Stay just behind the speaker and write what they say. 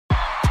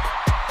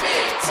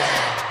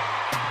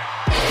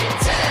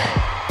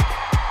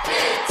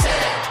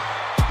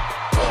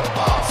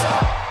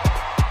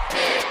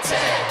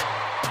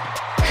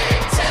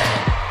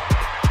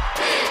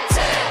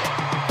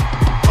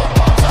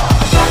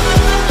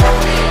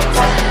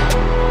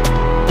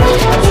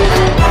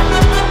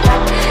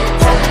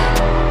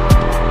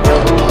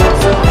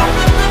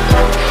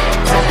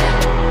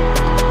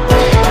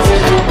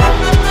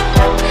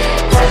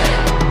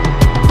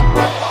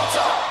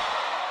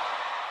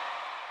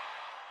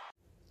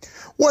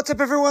What's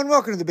up, everyone?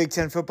 Welcome to the Big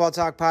Ten Football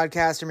Talk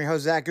Podcast. I'm your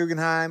host, Zach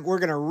Guggenheim. We're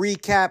going to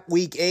recap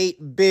Week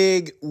 8,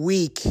 big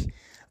week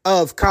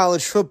of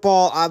college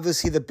football.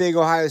 Obviously, the big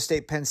Ohio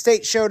State-Penn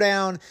State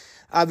showdown.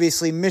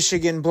 Obviously,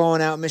 Michigan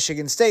blowing out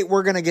Michigan State.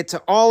 We're going to get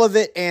to all of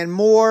it and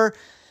more.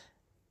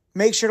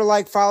 Make sure to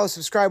like, follow,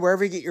 subscribe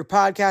wherever you get your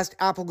podcast,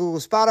 Apple, Google,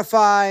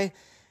 Spotify.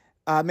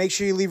 Make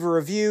sure you leave a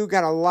review.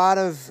 Got a lot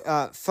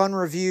of fun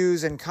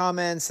reviews and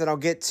comments that I'll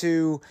get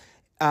to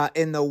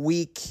in the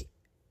Week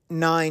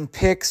 9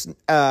 picks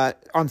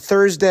on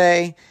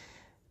Thursday,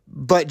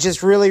 but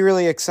just really,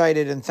 really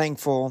excited and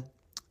thankful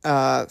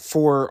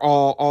for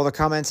all the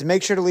comments. And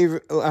make sure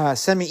to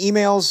send me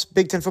emails,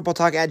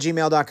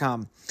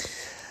 big10footballtalk@gmail.com.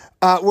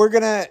 We're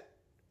going to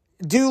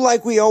do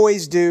like we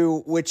always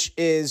do, which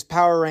is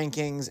power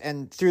rankings.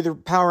 And through the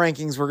power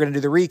rankings, we're going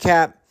to do the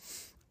recap.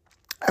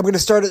 I'm going to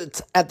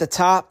start at the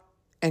top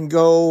and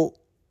go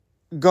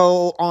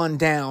on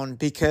down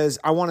because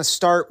I want to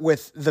start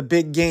with the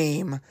big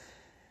game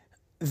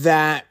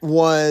that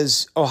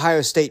was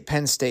Ohio State,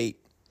 Penn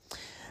State.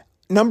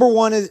 Number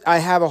one is I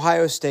have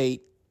Ohio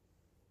State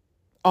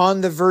on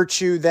the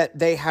virtue that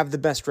they have the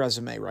best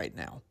resume right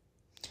now.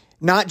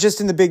 Not just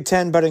in the Big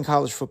Ten, but in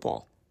college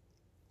football.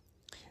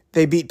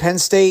 They beat Penn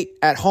State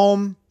at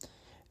home.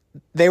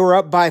 They were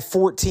up by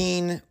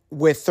 14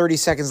 with 30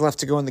 seconds left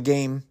to go in the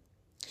game.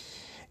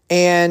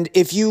 And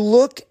if you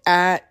look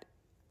at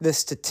the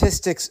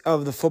statistics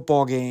of the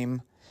football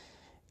game,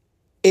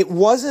 it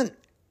wasn't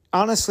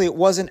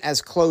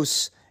as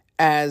close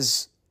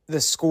as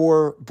the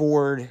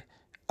scoreboard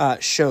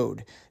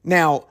showed.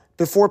 Now,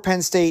 before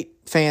Penn State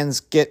fans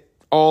get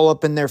all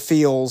up in their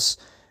feels,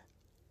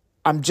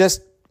 I'm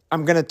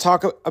going to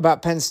talk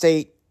about Penn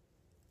State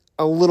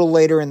a little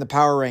later in the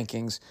power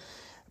rankings.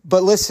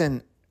 But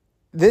listen,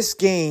 this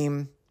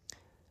game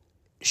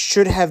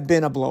should have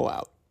been a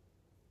blowout.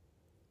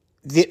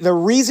 The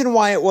reason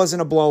why it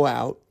wasn't a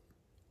blowout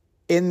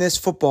in this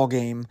football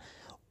game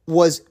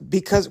was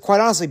because,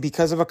 quite honestly,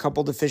 because of a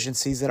couple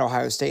deficiencies that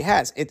Ohio State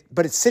has.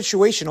 But it's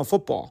situational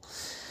football.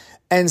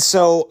 And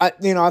so,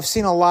 I've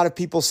seen a lot of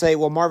people say,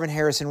 well, Marvin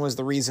Harrison was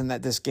the reason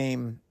that this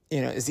game,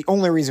 is the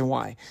only reason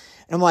why.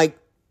 And I'm like,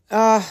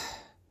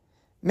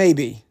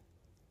 maybe.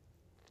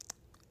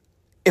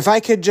 If I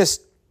could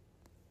just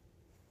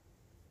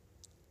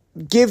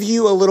give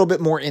you a little bit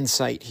more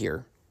insight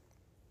here.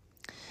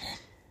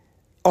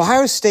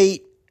 Ohio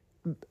State,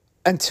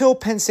 until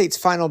Penn State's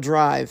final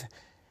drive,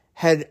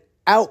 had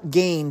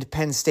outgained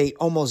Penn State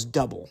almost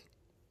double.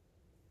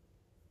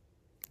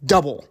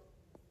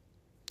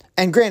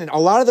 And granted, a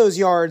lot of those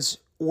yards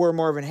were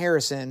Marvin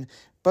Harrison,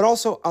 but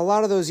also a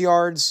lot of those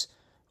yards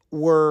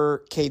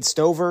were Cade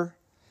Stover.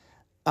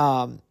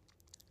 I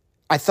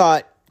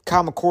thought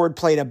Kyle McCord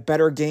played a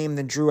better game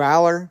than Drew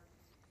Aller.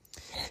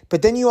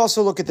 But then you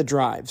also look at the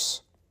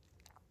drives.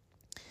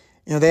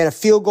 They had a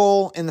field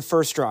goal in the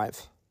first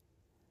drive.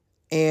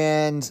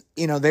 And,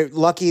 they're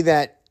lucky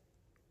that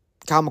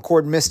Kyle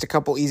McCord missed a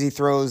couple easy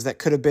throws that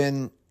could have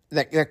been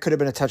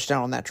a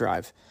touchdown on that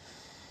drive.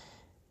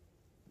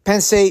 Penn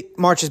State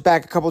marches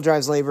back a couple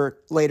drives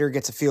later,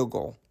 gets a field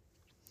goal.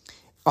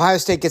 Ohio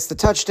State gets the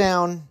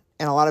touchdown,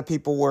 and a lot of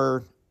people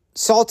were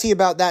salty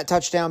about that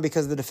touchdown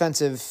because the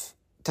defensive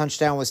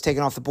touchdown was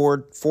taken off the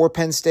board for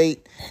Penn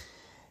State.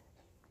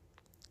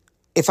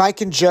 If I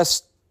can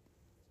just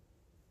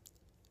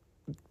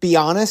be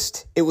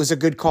honest, it was a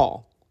good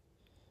call.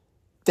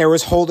 There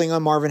was holding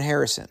on Marvin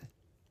Harrison.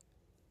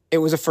 It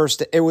was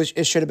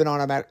it should have been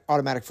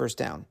automatic first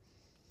down.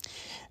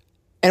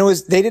 And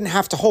they didn't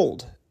have to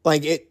hold.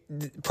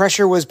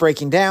 Pressure was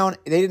breaking down.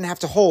 They didn't have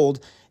to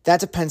hold.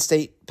 That's a Penn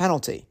State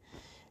penalty.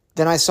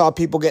 Then I saw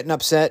people getting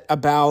upset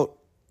about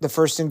the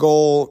first and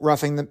goal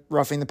roughing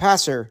the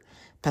passer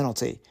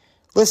penalty.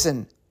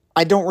 Listen,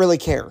 I don't really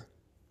care.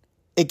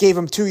 It gave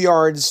them 2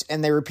 yards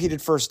and they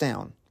repeated first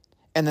down.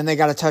 And then they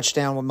got a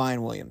touchdown with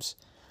Mayan Williams.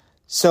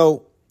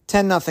 So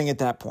 10-0 at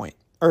that point,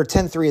 or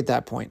 10-3 at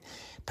that point.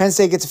 Penn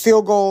State gets a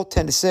field goal,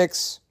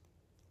 10-6.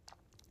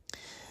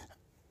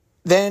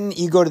 Then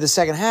you go to the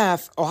second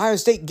half. Ohio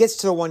State gets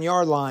to the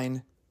 1-yard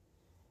line.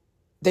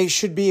 They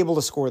should be able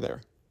to score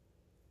there.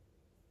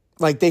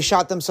 They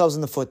shot themselves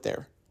in the foot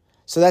there.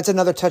 So that's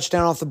another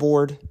touchdown off the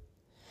board.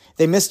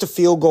 They missed a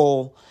field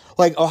goal.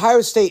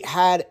 Ohio State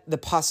had the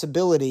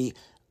possibility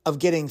of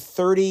getting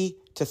 30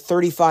 to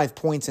 35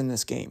 points in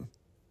this game.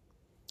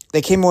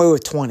 They came away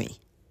with 20.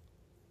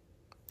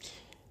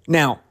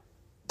 Now,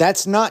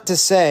 that's not to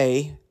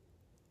say,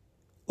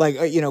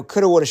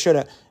 coulda, woulda,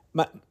 shoulda.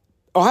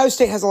 Ohio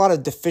State has a lot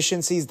of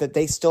deficiencies that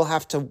they still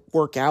have to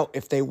work out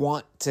if they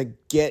want to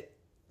get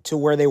to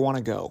where they want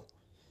to go.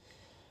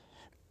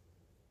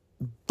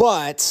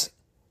 But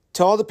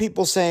to all the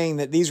people saying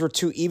that these were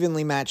two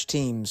evenly matched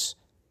teams,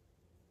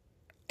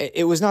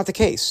 it was not the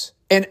case.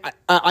 And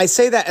I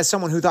say that as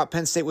someone who thought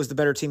Penn State was the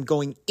better team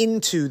going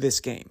into this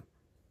game.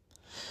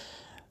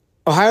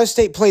 Ohio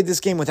State played this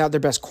game without their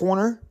best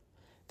corner.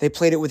 They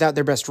played it without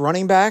their best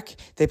running back.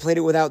 They played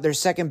it without their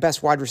second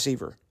best wide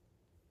receiver.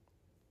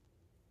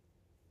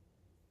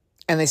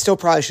 And they still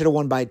probably should have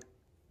won by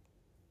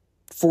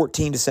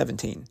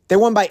 14-17. They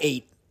won by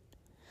 8.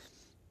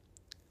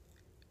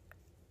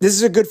 This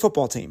is a good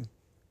football team.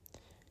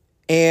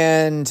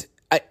 And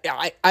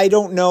I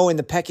don't know in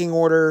the pecking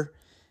order.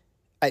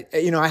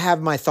 I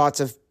have my thoughts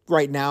of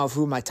right now of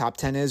who my top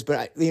 10 is.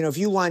 But, if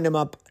you lined them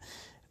up,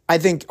 I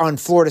think on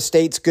Florida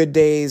State's good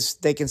days,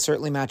 they can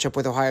certainly match up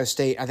with Ohio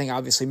State. I think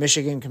obviously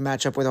Michigan can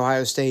match up with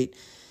Ohio State.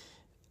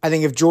 I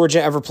think if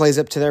Georgia ever plays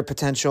up to their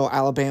potential,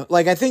 Alabama.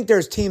 I think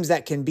there's teams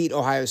that can beat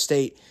Ohio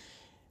State.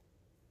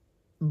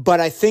 But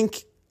I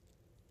think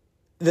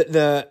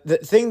the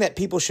thing that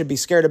people should be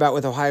scared about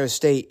with Ohio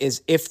State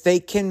is if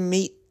they can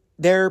meet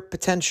their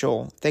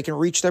potential, they can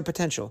reach their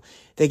potential,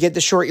 they get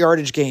the short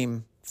yardage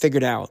game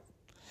figured out.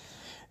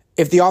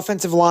 If the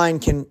offensive line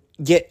can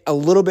get a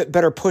little bit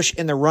better push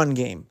in the run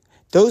game,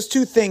 those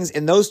two things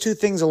and those two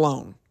things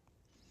alone,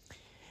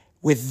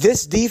 with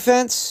this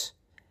defense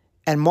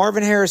and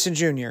Marvin Harrison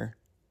Jr.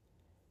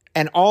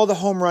 and all the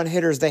home run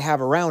hitters they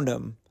have around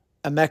him,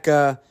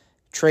 Emeka,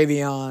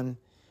 Travion,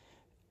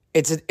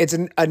 it's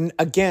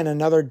again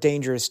another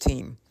dangerous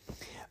team.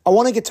 I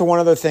want to get to one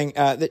other thing.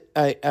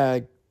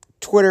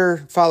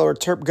 Twitter follower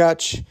Terp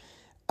Gutch,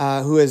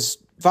 who has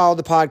followed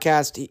the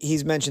podcast,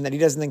 he's mentioned that he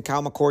doesn't think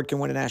Kyle McCord can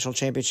win a national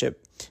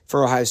championship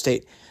for Ohio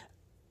State.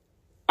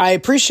 I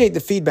appreciate the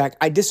feedback.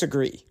 I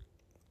disagree.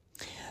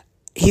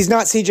 He's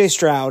not C.J.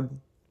 Stroud.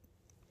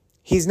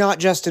 He's not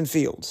Justin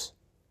Fields.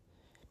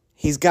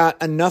 He's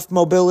got enough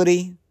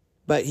mobility,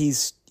 but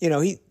he's,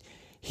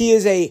 he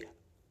is a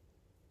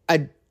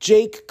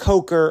Jake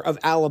Coker of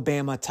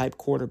Alabama type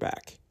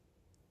quarterback.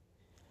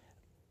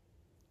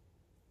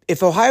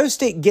 If Ohio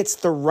State gets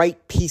the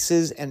right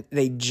pieces and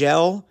they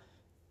gel,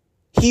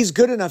 he's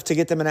good enough to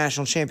get them a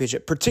national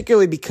championship,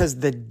 particularly because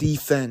the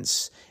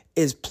defense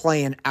is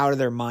playing out of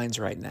their minds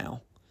right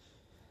now.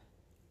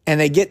 And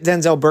they get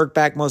Denzel Burke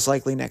back most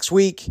likely next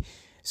week.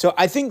 So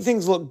I think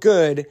things look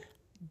good,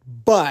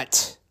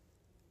 but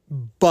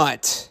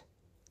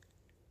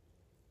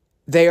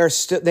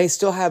they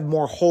still have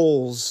more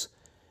holes,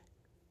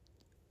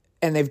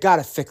 and they've got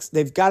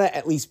to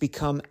at least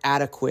become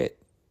adequate,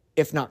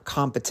 if not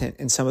competent,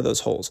 in some of those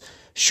holes.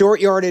 Short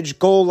yardage,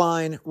 goal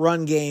line,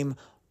 run game,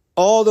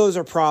 all those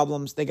are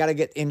problems. They got to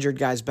get injured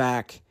guys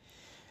back.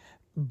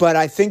 But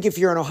I think if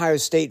you're an Ohio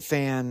State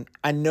fan,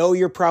 I know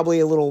you're probably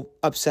a little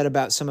upset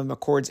about some of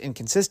McCord's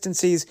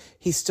inconsistencies.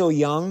 He's still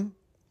young,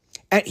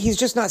 and he's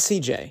just not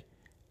CJ.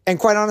 And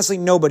quite honestly,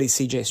 nobody's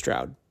CJ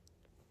Stroud.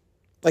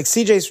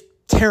 CJ's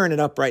tearing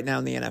it up right now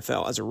in the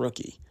NFL as a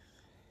rookie.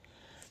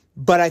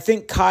 But I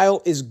think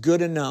Kyle is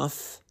good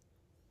enough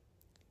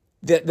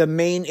that the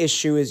main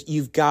issue is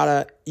you've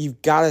got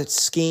to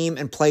scheme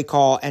and play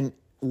call and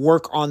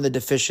work on the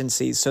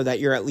deficiencies so that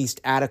you're at least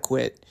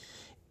adequate,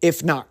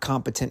 if not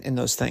competent, in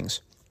those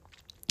things.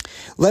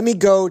 Let me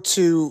go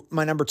to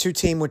my number 2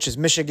 team, which is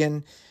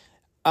Michigan.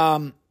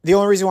 The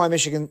only reason why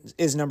Michigan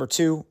is number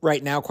 2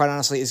 right now, quite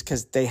honestly, is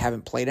because they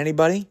haven't played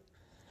anybody.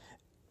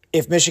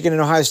 If Michigan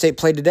and Ohio State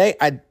played today,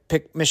 I'd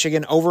pick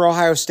Michigan over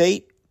Ohio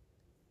State.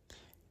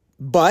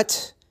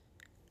 But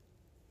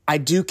I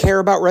do care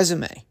about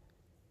resume.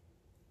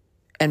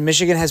 And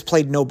Michigan has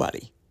played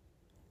nobody.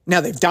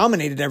 Now, they've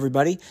dominated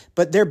everybody,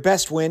 but their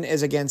best win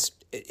is against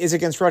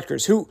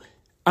Rutgers, who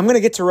I'm going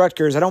to get to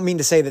Rutgers. I don't mean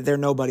to say that they're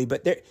nobody,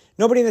 but they're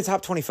nobody in the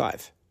top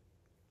 25.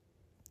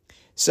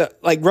 So,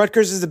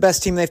 Rutgers is the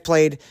best team they've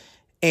played,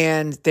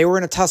 and they were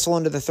in a tussle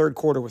into the third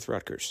quarter with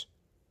Rutgers.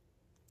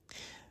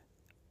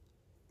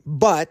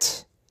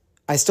 But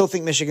I still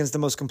think Michigan's the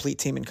most complete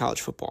team in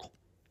college football.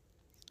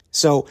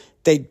 So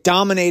they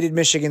dominated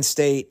Michigan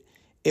State.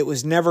 It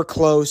was never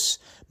close.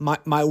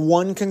 My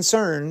one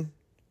concern,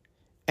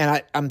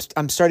 and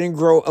I'm starting to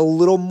grow a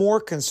little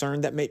more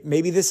concerned that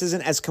maybe this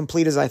isn't as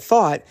complete as I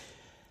thought.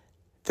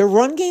 The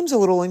run game's a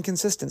little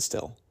inconsistent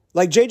still.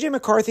 J.J.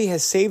 McCarthy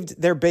has saved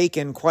their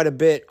bacon quite a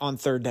bit on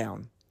third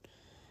down.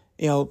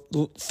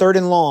 Third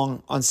and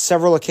long on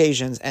several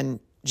occasions. And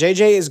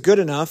J.J. is good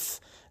enough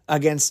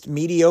against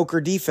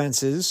mediocre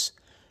defenses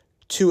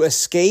to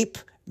escape,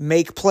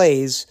 make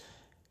plays.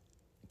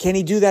 Can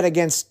he do that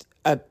against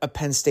a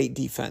Penn State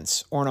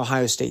defense or an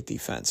Ohio State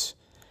defense?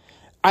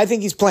 I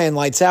think he's playing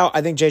lights out.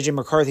 I think J.J.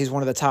 McCarthy is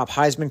one of the top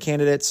Heisman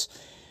candidates.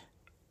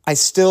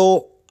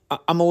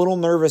 I'm a little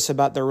nervous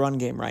about their run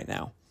game right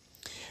now.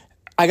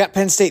 I got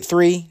Penn State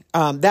 3.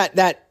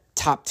 That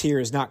top tier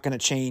is not going to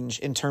change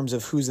in terms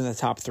of who's in the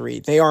top 3.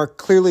 They are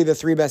clearly the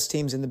 3 best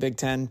teams in the Big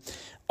Ten.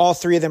 All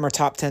 3 of them are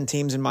top 10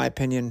 teams in my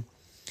opinion.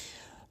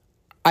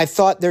 I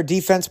thought their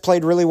defense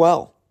played really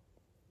well.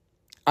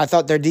 I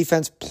thought their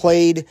defense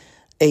played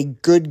a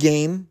good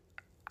game.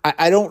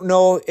 I don't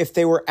know if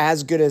they were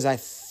as good as I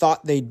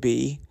thought they'd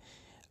be.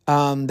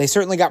 They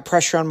certainly got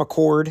pressure on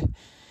McCord.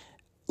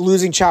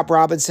 Losing Chop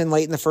Robinson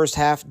late in the first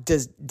half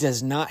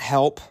does not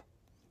help.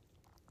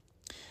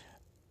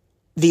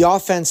 The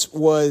offense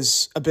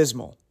was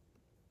abysmal.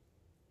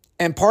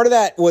 And part of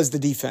that was the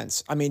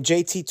defense. I mean,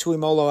 JT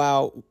Tuimoloau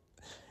out.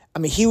 I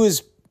mean, he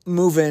was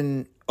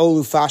moving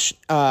Olu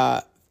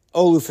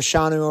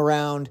Fashanu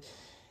around.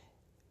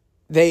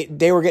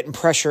 They were getting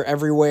pressure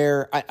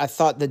everywhere. I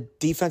thought the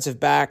defensive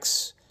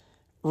backs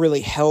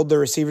really held the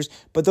receivers.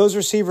 But those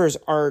receivers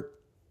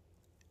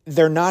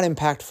they're not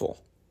impactful.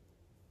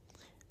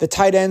 The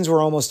tight ends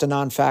were almost a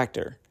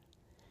non-factor.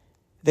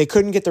 They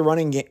couldn't get the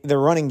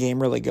running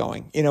game really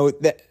going. You know,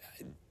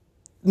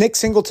 Nick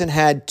Singleton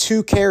had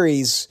 2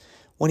 carries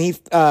when he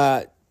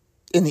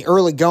in the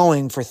early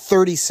going for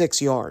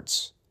 36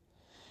 yards.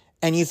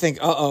 And you think,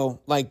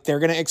 like they're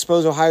going to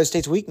expose Ohio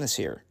State's weakness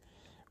here,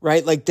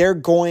 right? Like they're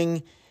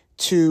going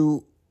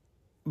to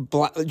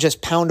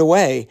just pound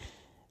away.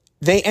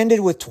 They ended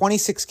with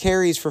 26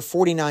 carries for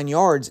 49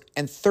 yards,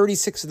 and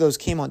 36 of those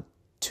came on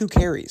 2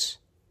 carries.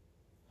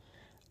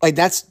 Like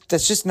that's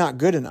just not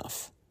good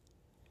enough.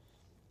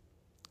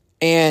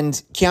 And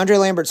Keandre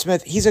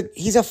Lambert-Smith,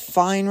 he's a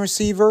fine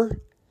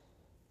receiver,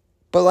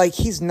 but like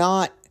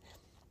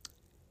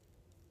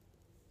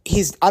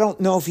I don't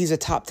know if he's a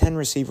top 10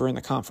 receiver in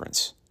the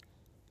conference.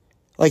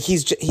 Like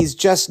he's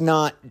just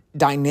not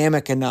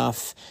dynamic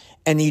enough,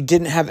 and you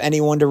didn't have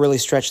anyone to really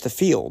stretch the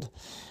field.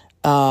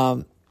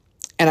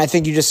 And I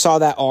think you just saw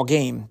that all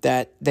game,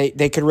 that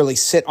they could really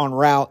sit on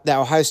route, that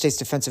Ohio State's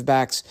defensive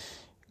backs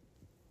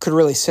could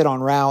really sit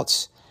on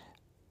routes.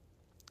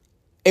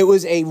 It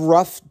was a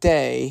rough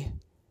day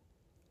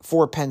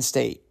for Penn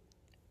State.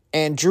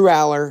 And Drew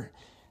Aller,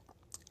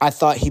 I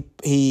thought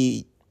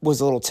he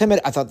was a little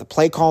timid. I thought the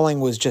play calling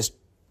was just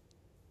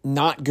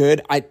not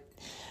good.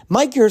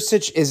 Mike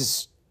Yurcich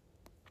is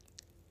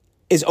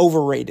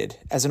overrated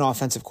as an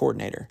offensive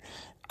coordinator.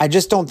 I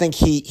just don't think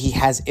he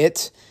has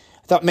it.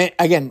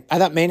 I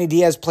thought Manny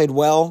Diaz played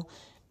well,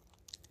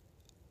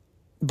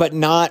 but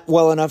not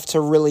well enough to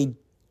really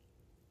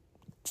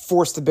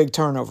force the big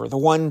turnover. The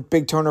one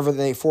big turnover that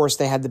they forced,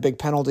 they had the big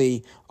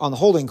penalty on the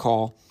holding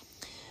call.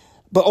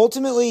 But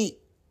ultimately,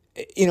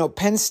 you know,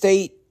 Penn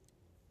State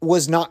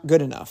was not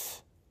good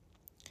enough.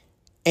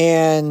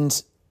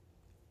 And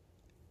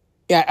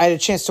yeah, I had a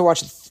chance to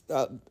watch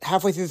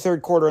halfway through the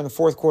third quarter and the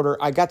fourth quarter.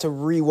 I got to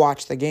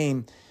rewatch the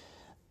game.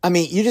 I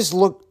mean, you just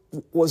look,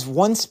 was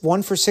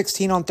one for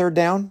 16 on third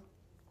down.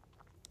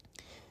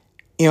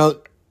 You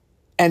know,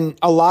 and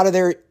a lot of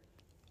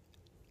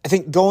I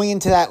think going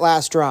into that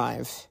last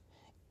drive,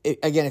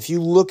 again, if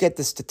you look at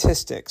the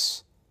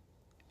statistics,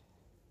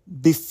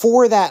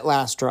 before that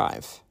last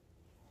drive,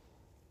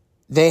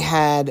 they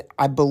had,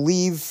 I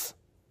believe,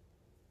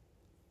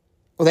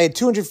 they had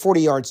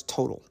 240 yards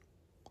total.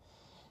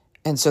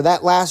 And so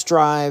that last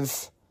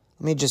drive,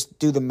 let me just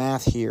do the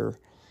math here.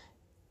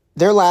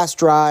 Their last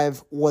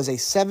drive was a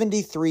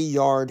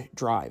 73-yard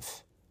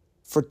drive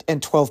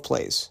and 12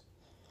 plays.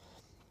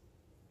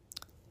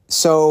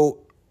 So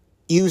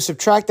you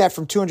subtract that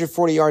from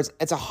 240 yards,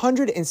 it's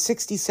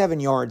 167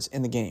 yards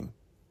in the game.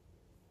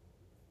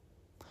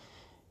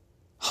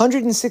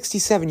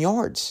 167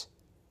 yards.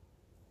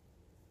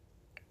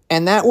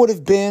 And that would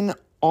have been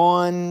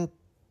on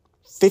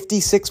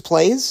 56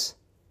 plays.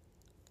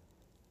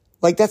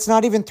 Like, that's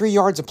not even 3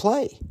 yards a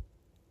play.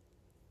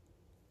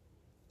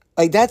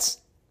 Like, that's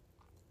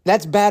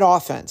bad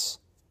offense.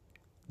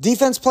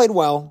 Defense played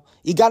well.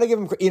 You got to give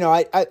them, you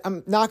know,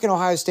 I'm knocking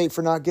Ohio State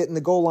for not getting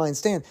the goal line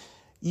stand.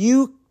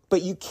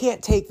 But you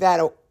can't take that,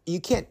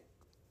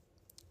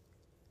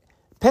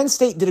 Penn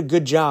State did a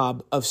good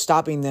job of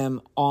stopping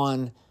them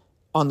on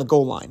the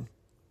goal line.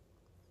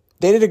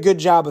 They did a good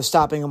job of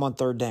stopping them on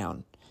third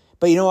down.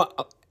 But you know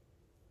what?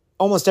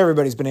 Almost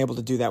everybody's been able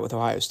to do that with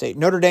Ohio State.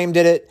 Notre Dame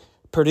did it.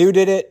 Purdue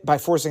did it by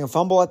forcing a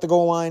fumble at the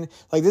goal line.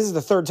 Like, this is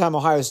the third time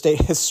Ohio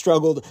State has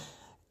struggled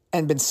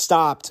and been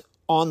stopped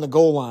on the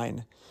goal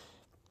line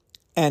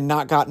and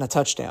not gotten a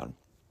touchdown.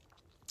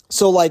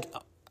 So, like,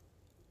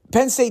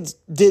 Penn State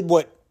did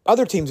what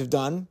other teams have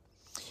done,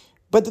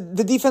 but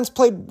the defense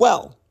played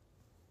well.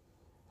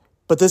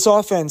 But this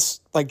offense,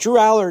 like, Drew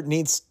Aller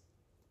needs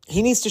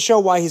to show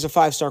why he's a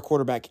 5-star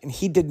quarterback, and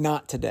he did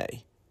not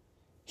today.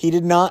 He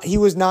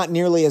was not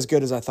nearly as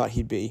good as I thought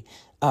he'd be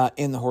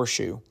in the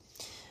horseshoe.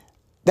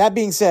 That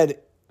being said,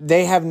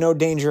 they have no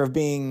danger of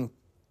being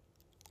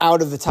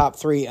out of the top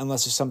 3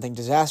 unless if something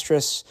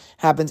disastrous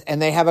happens,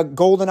 and they have a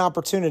golden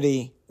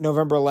opportunity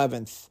November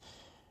 11th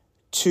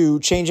to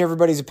change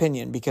everybody's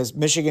opinion because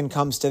Michigan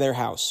comes to their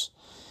house.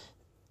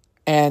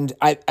 And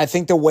I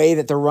think the way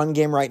that the run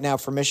game right now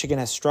for Michigan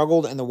has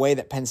struggled and the way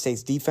that Penn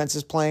State's defense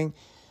is playing,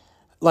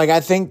 like, I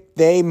think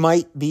they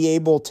might be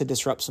able to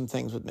disrupt some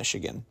things with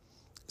Michigan.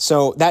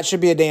 So that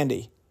should be a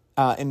dandy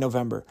in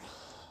November.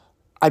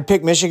 I'd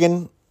pick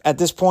Michigan at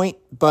this point,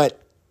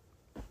 but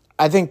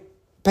I think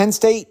Penn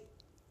State,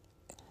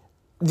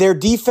 their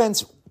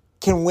defense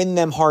can win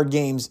them hard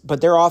games,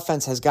 but their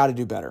offense has got to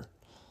do better.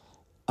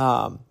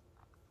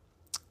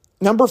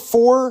 Number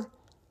 4,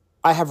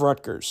 I have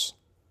Rutgers.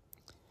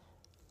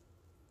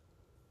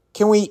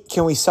 Can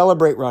we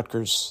celebrate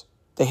Rutgers?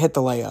 They hit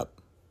the layup.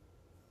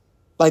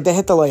 They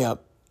hit the layup.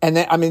 And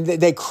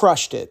they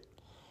crushed it.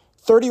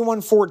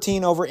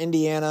 31-14 over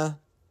Indiana.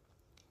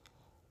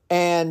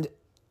 And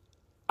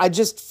I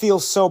just feel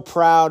so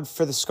proud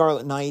for the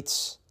Scarlet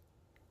Knights.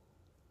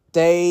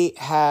 They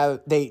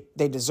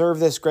deserve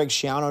this. Greg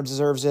Schiano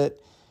deserves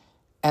it.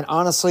 And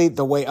honestly,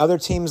 the way other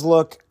teams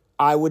look,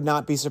 I would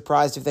not be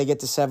surprised if they get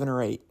to 7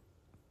 or 8.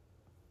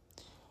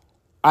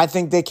 I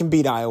think they can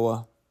beat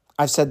Iowa.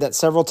 I've said that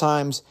several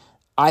times.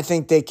 I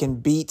think they can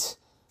beat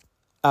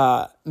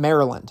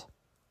Maryland.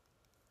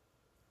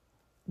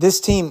 This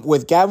team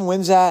with Gavin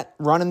Wimsatt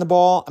running the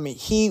ball,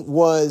 he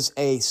was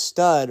a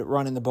stud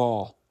running the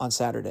ball on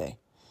Saturday.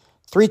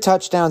 3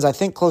 touchdowns, I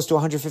think close to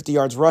 150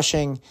 yards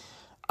rushing.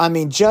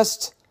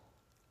 Just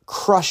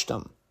crushed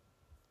them.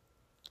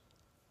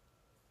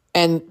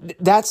 And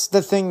that's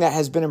the thing that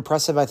has been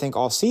impressive, I think,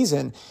 all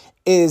season,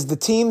 is the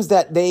teams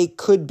that they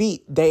could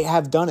beat, they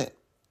have done it.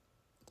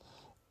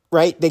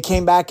 Right? They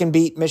came back and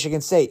beat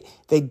Michigan State.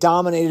 They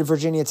dominated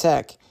Virginia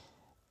Tech.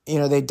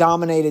 They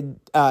dominated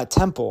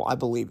Temple, I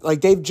believe.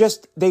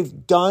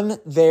 They've done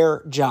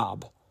their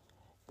job.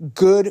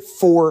 Good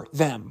for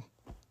them.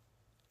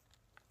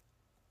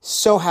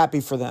 So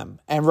happy for them.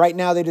 And right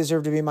now they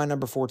deserve to be my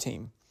number 4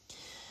 team.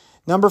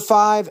 Number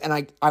 5,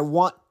 and I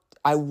want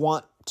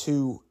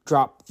to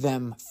drop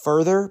them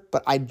further,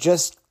 but I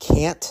just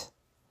can't.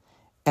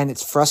 And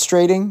it's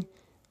frustrating,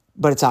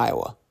 but it's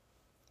Iowa.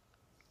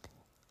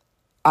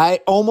 I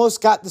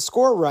almost got the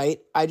score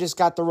right. I just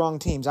got the wrong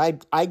teams. I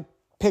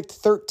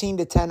picked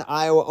 13-10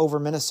 Iowa over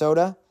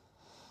Minnesota.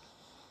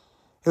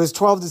 It was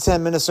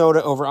 12-10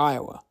 Minnesota over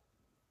Iowa.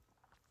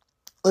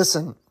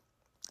 Listen,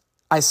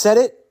 I said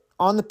it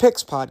on the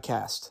Picks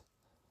podcast.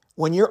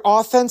 When your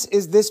offense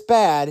is this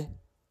bad,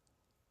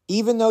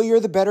 even though you're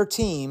the better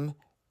team,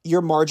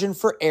 your margin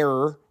for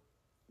error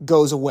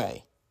goes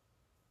away.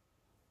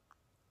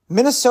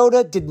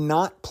 Minnesota did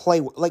not play.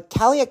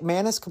 Kaliak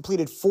Manis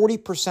completed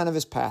 40% of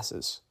his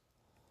passes.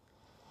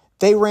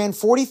 They ran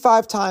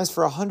 45 times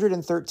for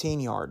 113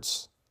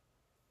 yards.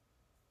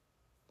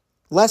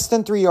 Less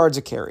than 3 yards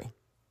a carry.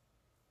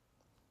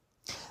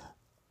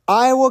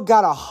 Iowa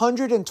got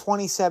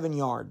 127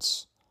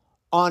 yards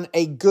on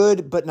a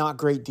good but not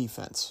great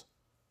defense.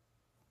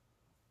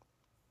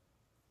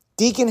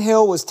 Deacon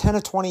Hill was 10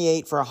 of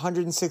 28 for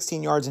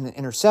 116 yards and an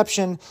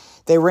interception.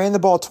 They ran the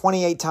ball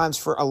 28 times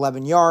for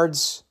 11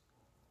 yards.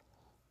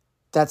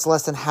 That's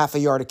less than half a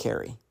yard a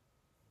carry.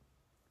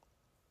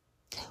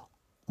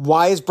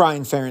 Why is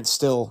Brian Ferentz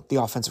still the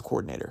offensive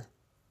coordinator?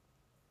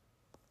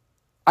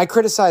 I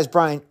criticize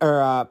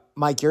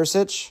Mike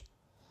Yurcich.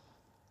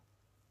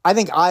 I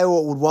think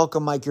Iowa would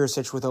welcome Mike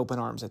Yurcich with open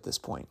arms at this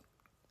point.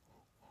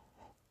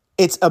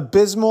 It's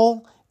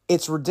abysmal.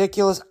 It's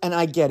ridiculous. And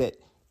I get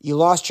it. You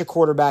lost your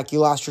quarterback. You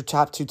lost your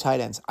top 2 tight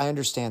ends. I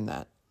understand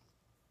that.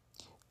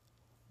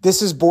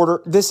 This is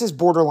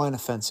borderline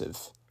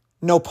offensive.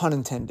 No pun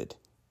intended.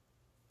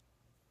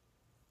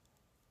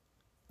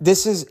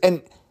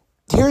 And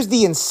here's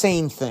the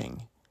insane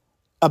thing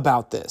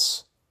about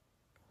this.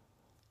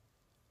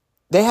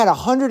 They had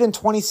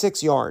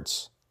 126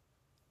 yards.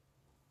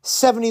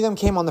 70 of them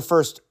came on the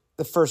first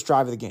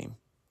drive of the game.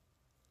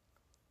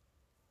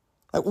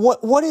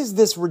 What is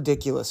this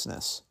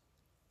ridiculousness?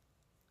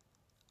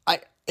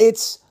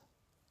 It's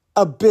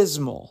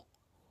abysmal.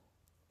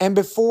 And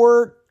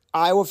before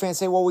Iowa fans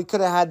say, well, we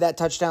could have had that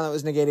touchdown that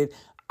was negated,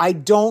 I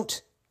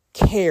don't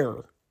care.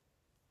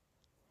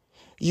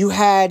 You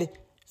had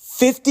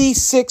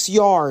 56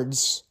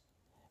 yards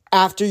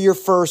after your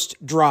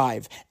first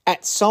drive.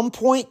 At some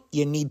point,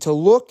 you need to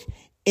look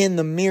in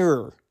the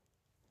mirror.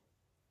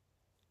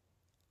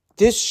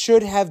 This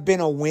should have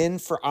been a win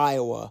for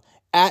Iowa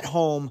at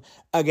home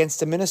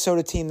against a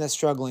Minnesota team that's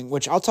struggling,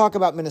 which I'll talk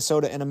about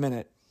Minnesota in a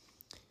minute.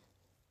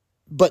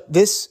 But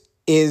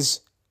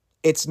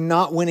it's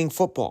not winning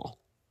football.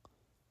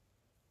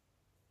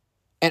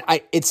 And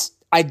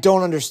I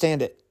don't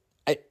understand it.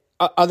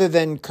 Other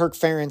than Kirk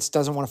Ferentz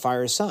doesn't want to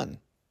fire his son.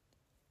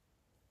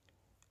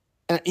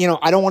 And,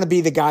 I don't want to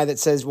be the guy that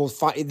says, well,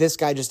 this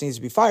guy just needs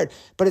to be fired.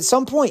 But at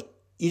some point,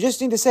 you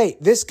just need to say,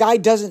 this guy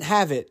doesn't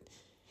have it.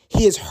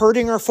 He is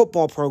hurting our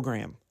football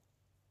program.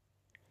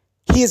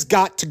 He has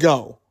got to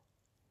go.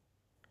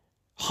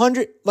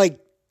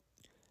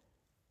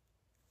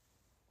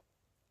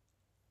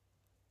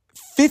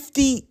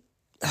 50.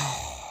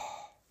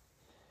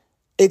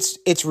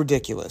 It's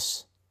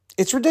ridiculous.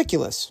 It's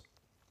ridiculous.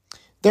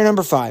 They're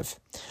number 5.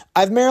 I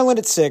have Maryland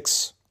at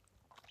 6.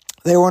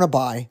 They were on a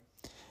bye.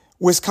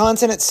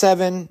 Wisconsin at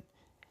 7.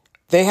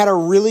 They had a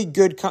really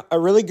good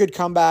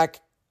comeback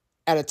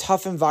at a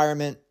tough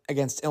environment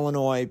against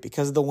Illinois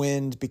because of the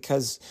wind,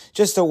 because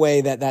just the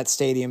way that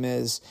stadium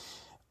is.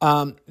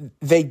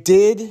 They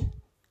did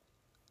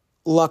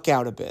luck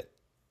out a bit.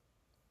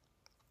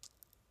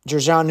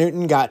 Jer'Jon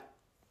Newton got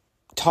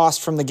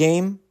tossed from the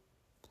game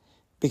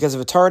because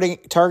of a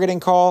targeting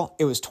call.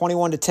 It was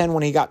 21-10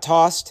 when he got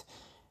tossed.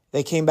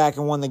 They came back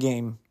and won the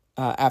game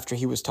after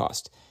he was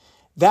tossed.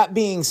 That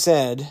being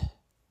said,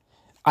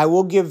 I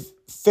will give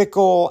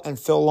Fickell and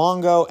Phil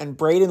Longo and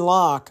Braden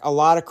Locke a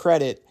lot of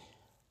credit.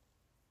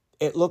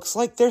 It looks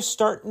like they're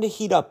starting to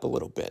heat up a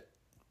little bit.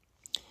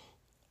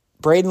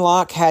 Braden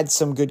Locke had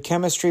some good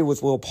chemistry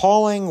with Will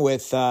Pauling,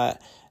 with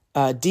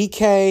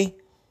DK.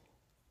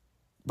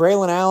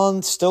 Braylon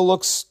Allen still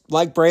looks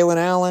like Braylon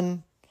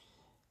Allen.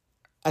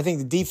 I think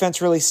the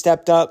defense really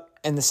stepped up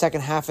in the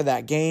second half of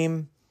that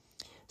game.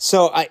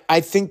 So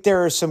I think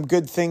there are some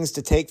good things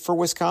to take for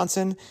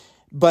Wisconsin,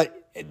 but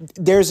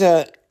there's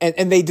and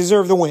they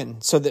deserve the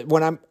win. So that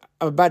when I'm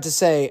about to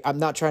say, I'm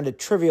not trying to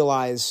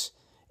trivialize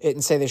it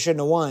and say they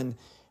shouldn't have won,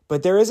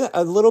 but there is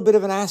a little bit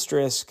of an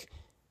asterisk.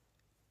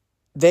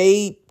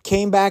 They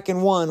came back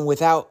and won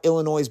without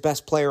Illinois'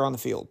 best player on the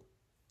field.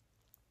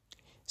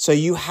 So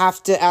you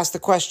have to ask the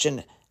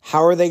question,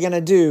 how are they going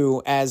to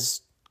do as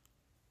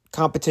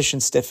competition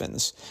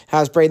stiffens?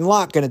 How's Braden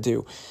Locke going to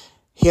do?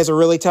 He has a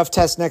really tough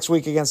test next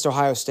week against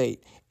Ohio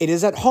State. It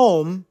is at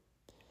home,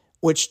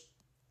 which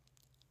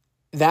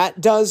that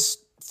does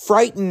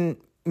frighten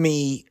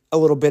me a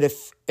little bit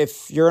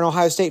if you're an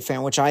Ohio State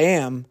fan, which I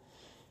am.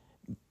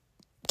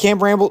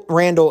 Camp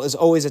Randall is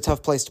always a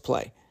tough place to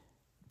play.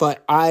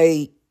 But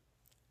I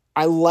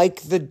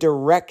like the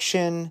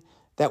direction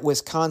that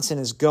Wisconsin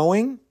is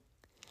going.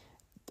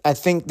 I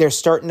think they're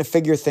starting to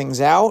figure things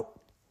out.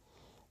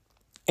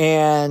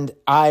 And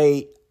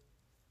I'm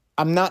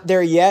not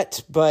there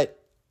yet,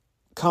 but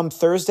come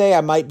Thursday,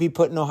 I might be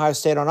putting Ohio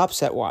State on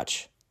upset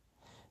watch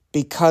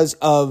because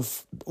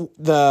of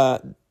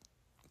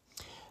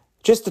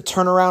just the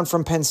turnaround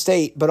from Penn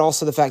State, but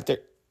also the fact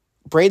that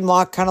Braden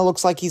Locke kind of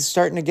looks like he's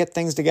starting to get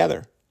things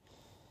together.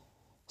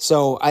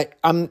 So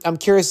I'm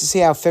curious to see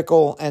how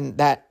Fickell and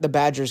the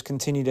Badgers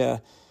continue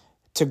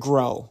to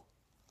grow.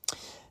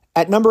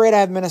 At number 8, I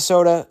have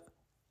Minnesota.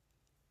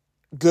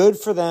 Good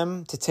for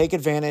them to take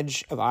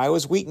advantage of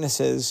Iowa's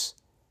weaknesses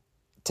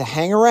to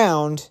hang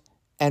around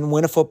and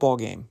win a football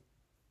game.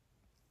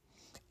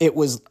 It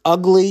was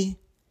ugly.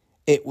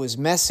 It was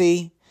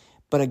messy.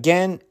 But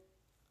again,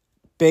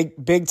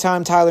 big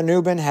time Tyler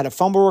Nubin had a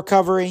fumble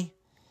recovery.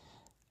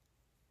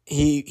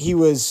 He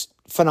was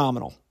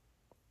phenomenal.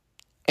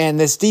 And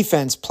this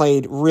defense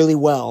played really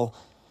well,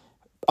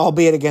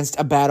 albeit against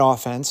a bad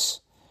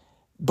offense.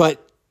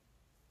 But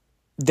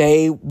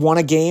they won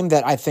a game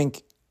that I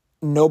think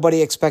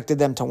nobody expected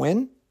them to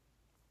win.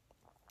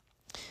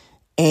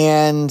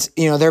 And,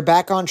 they're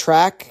back on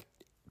track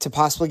to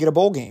possibly get a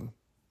bowl game,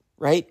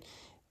 right?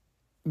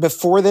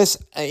 Before this,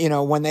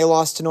 when they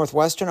lost to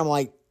Northwestern, I'm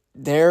like,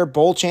 their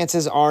bowl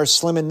chances are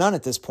slim and none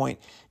at this point.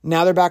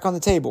 Now they're back on the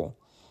table.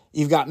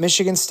 You've got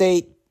Michigan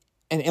State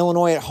and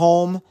Illinois at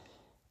home,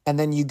 and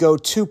then you go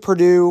to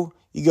Purdue,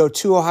 you go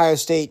to Ohio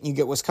State, and you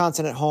get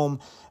Wisconsin at home.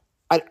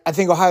 I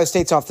think Ohio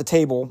State's off the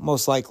table,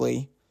 most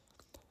likely.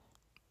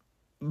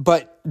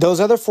 But those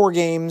other 4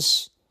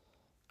 games,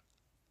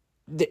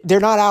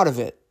 they're not out of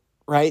it,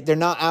 right? They're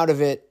not out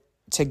of it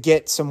to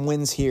get some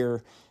wins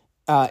here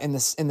in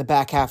the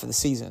back half of the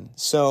season.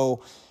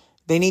 So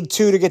they need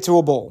 2 to get to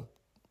a bowl.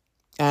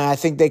 And I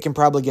think they can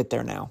probably get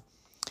there now.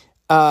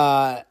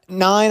 9,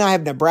 I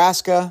have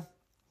Nebraska.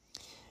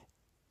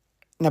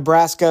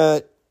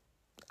 Nebraska,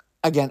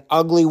 again,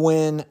 ugly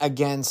win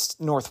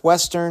against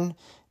Northwestern.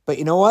 But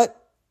you know what?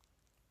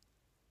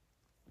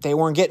 They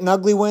weren't getting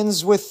ugly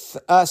wins with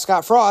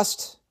Scott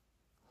Frost.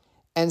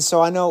 And so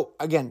I know,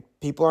 again,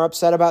 people are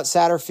upset about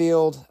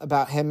Satterfield,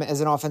 about him as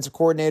an offensive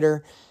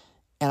coordinator.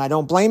 And I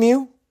don't blame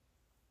you.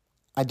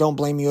 I don't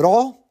blame you at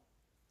all.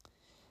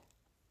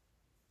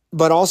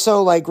 But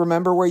also,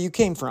 remember where you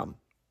came from.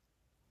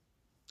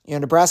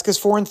 Nebraska's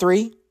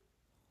 4-3.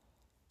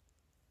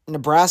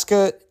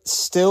 Nebraska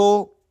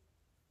still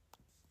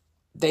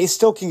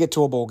can get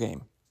to a bowl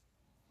game.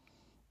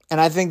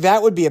 And I think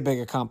that would be a big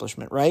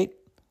accomplishment, right?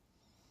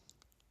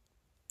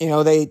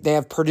 They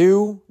have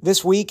Purdue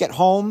this week at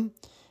home.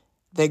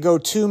 They go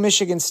to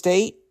Michigan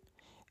State.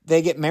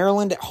 They get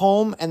Maryland at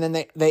home, and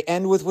then they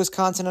end with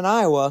Wisconsin and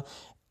Iowa.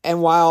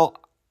 And while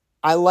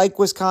I like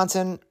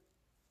Wisconsin,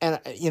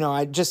 and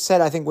I just said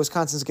I think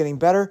Wisconsin's getting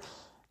better,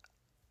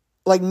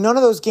 none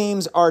of those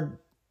games are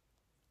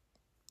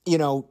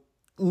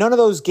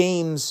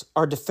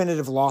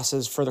definitive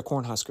losses for the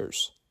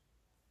Cornhuskers.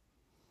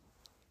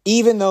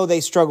 Even though they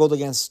struggled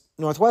against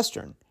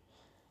Northwestern.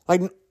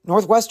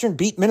 Northwestern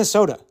beat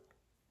Minnesota,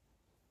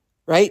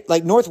 right?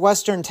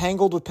 Northwestern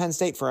tangled with Penn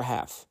State for a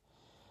half.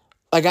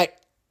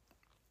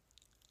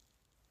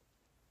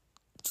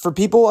 For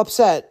people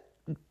upset,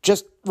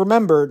 just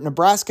remember,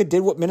 Nebraska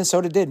did what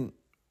Minnesota didn't.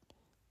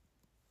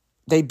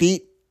 They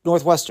beat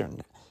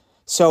Northwestern.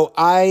 So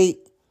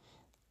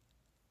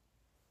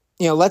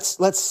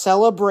let's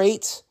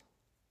celebrate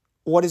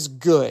what is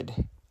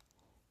good.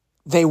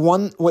 They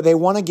won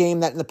a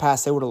game that in the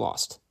past they would have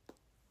lost.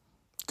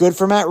 Good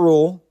for Matt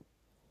Rule.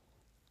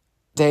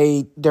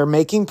 They're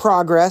making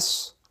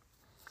progress,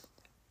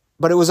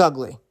 but it was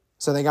ugly.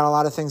 So they got a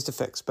lot of things to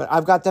fix. But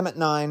I've got them at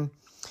 9.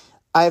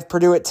 I have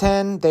Purdue at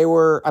 10. They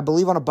were, I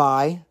believe, on a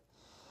bye.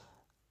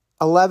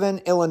 11,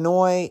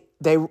 Illinois.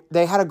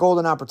 They had a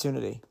golden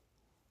opportunity.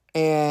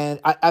 And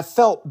I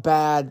felt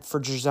bad for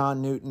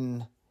Jason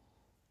Newton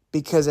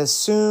because as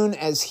soon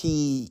as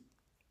he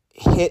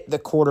hit the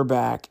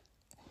quarterback,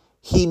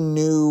 he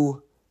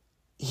knew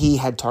he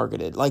had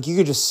targeted. Like, you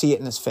could just see it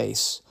in his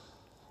face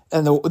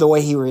and the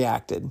way he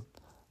reacted.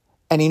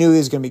 And he knew he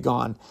was going to be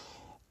gone.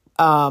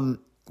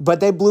 But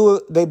they blew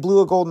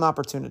a golden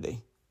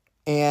opportunity.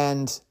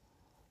 And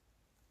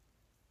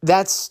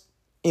that's,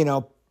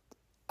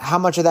 how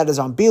much of that is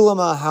on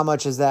Bielema? How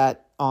much is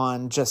that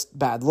on just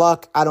bad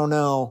luck? I don't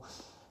know.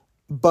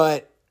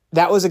 But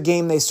that was a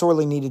game they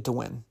sorely needed to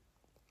win.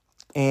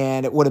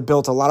 And it would have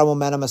built a lot of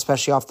momentum,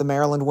 especially off the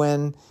Maryland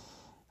win.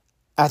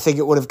 I think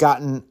it would have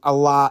gotten a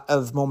lot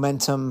of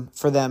momentum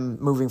for them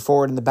moving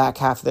forward in the back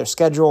half of their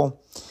schedule.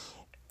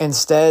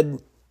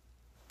 Instead,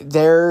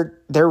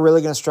 they're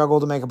really going to struggle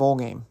to make a bowl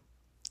game.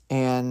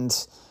 And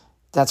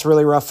that's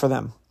really rough for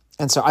them.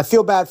 And so I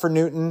feel bad for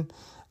Newton.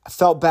 I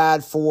felt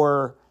bad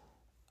for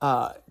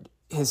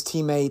his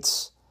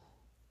teammates.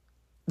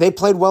 They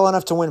played well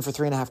enough to win for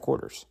 3.5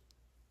 quarters.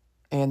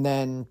 And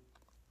then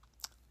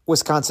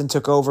Wisconsin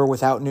took over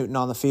without Newton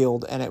on the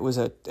field, and it was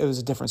a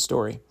different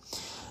story.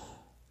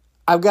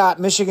 I've got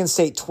Michigan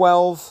State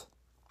 12.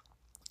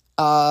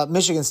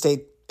 Michigan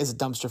State is a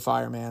dumpster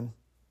fire, man.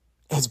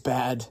 It's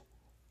bad.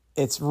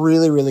 It's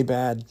really, really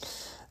bad.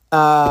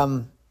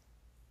 Yeah.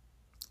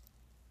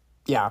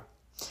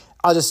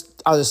 I'll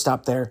just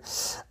stop there.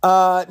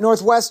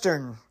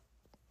 Northwestern.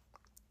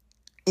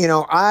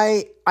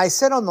 I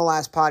said on the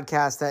last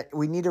podcast that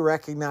we need to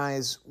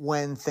recognize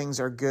when things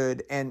are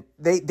good, and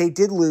they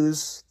did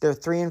lose. They're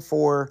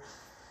 3-4.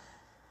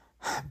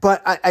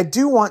 But I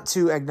do want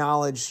to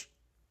acknowledge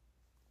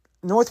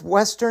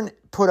Northwestern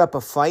put up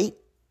a fight.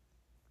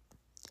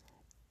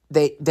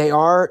 They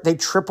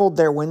tripled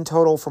their win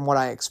total from what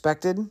I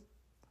expected,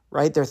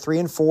 right? They're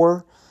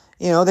 3-4.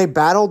 They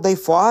battled, they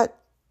fought.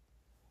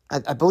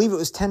 I believe it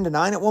was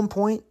 10-9 at one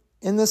point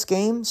in this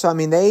game. So,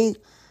 they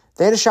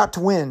had a shot to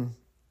win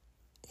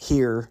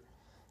here.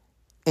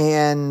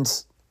 And,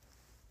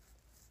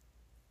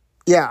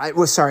 yeah, it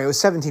was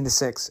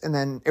 17-6. And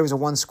then it was a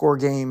one-score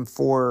game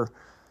for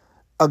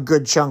a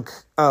good chunk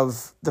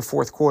of the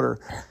fourth quarter.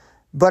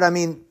 But,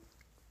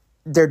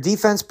 their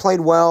defense played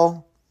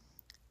well.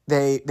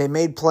 They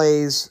made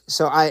plays.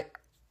 So,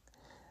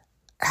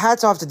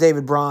 hats off to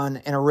David Braun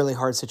in a really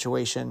hard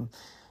situation.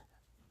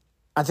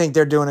 I think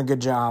they're doing a good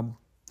job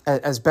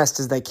as best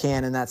as they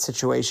can in that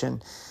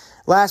situation.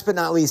 Last but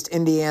not least,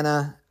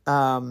 Indiana.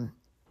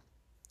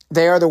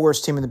 They are the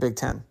worst team in the Big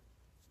Ten.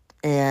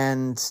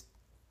 And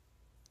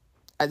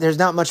there's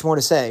not much more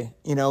to say.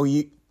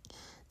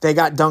 They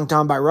got dunked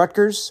on by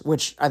Rutgers,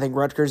 which I think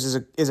Rutgers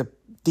is a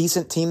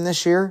decent team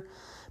this year.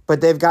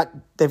 But they've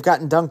gotten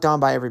dunked on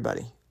by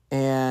everybody.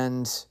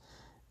 And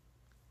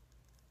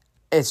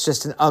it's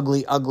just an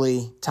ugly,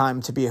 ugly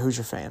time to be a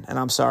Hoosier fan. And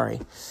I'm sorry.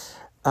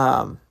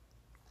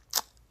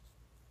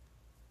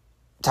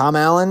 Tom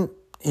Allen,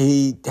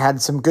 he had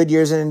some good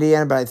years in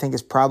Indiana, but I think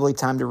it's probably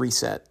time to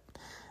reset.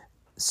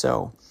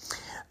 So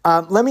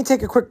let me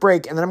take a quick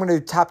break, and then I'm going to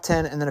do top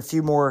 10 and then a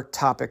few more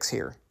topics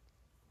here.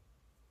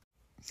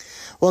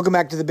 Welcome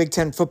back to the Big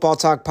Ten Football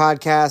Talk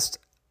podcast.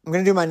 I'm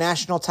going to do my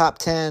national top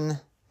 10,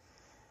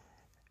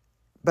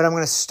 but I'm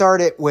going to start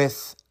it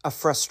with a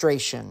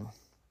frustration.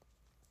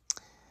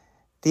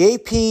 The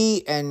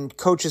AP and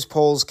coaches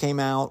polls came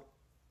out,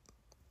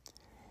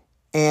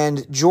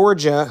 and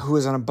Georgia, who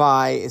is on a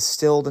bye, is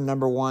still the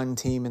number one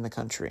team in the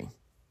country.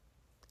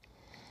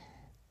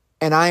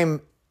 And I'm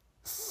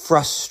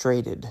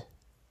frustrated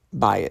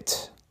by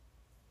it.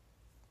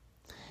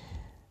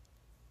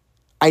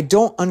 I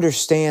don't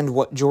understand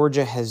what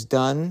Georgia has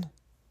done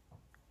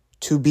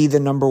to be the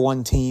number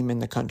one team in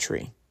the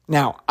country.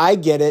 Now, I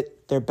get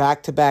it. They're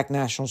back-to-back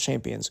national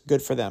champions.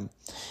 Good for them.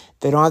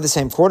 They don't have the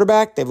same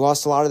quarterback. They've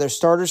lost a lot of their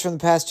starters from the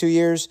past 2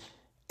 years.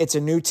 It's a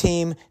new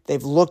team.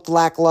 They've looked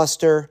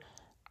lackluster.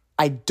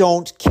 I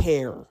don't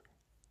care.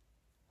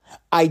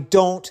 I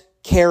don't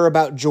care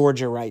about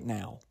Georgia right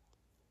now.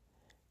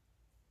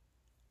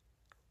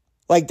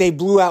 Like, they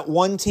blew out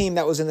one team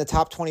that was in the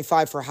top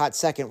 25 for a hot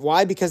second.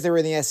 Why? Because they were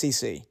in the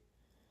SEC.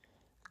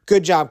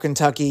 Good job,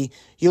 Kentucky.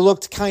 You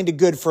looked kind of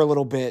good for a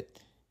little bit,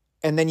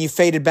 and then you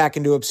faded back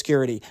into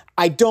obscurity.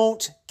 I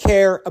don't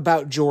care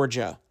about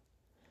Georgia.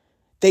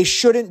 They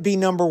shouldn't be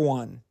number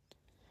one.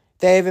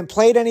 They haven't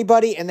played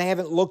anybody, and they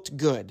haven't looked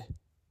good.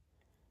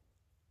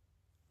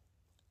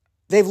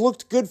 They've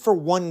looked good for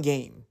one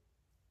game.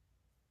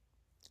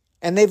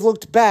 And they've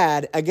looked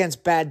bad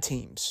against bad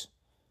teams.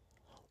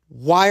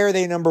 Why are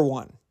they number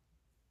one?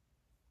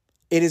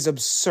 It is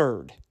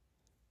absurd.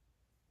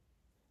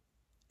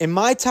 In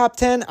my top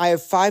 10, I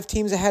have 5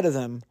 teams ahead of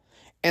them,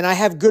 and I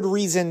have good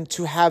reason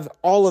to have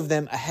all of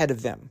them ahead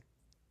of them.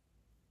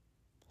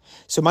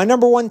 So my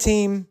number one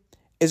team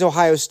is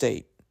Ohio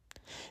State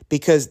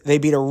because they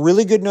beat a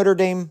really good Notre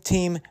Dame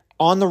team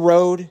on the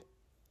road,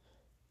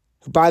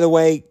 who, by the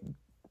way,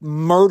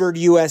 murdered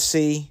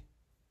USC.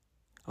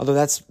 although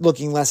that's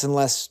looking less and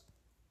less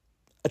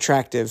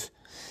attractive.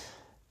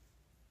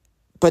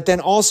 But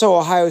then also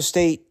Ohio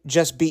State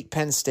just beat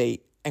Penn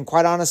State, and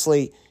quite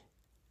honestly,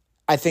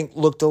 I think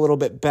looked a little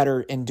bit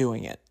better in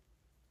doing it.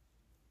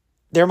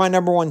 They're my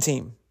number one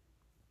team.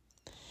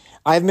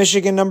 I have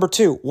Michigan number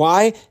 2.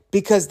 Why?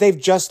 Because they've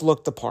just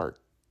looked the part.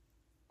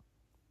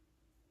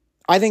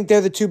 I think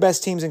they're the 2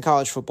 best teams in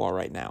college football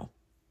right now.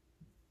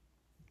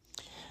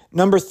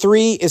 Number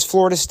 3 is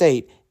Florida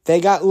State. They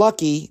got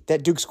lucky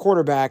that Duke's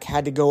quarterback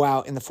had to go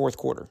out in the fourth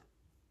quarter.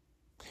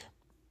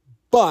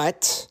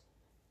 But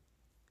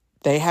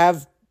they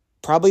have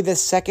probably the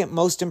second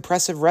most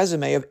impressive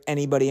resume of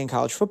anybody in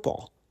college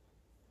football.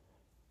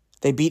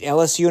 They beat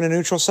LSU in a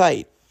neutral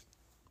site.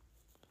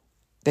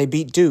 They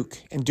beat Duke,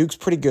 and Duke's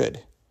pretty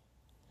good.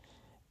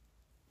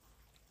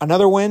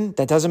 Another win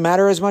that doesn't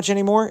matter as much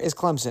anymore is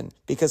Clemson,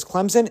 because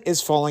Clemson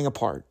is falling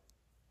apart.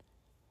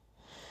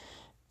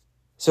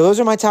 So those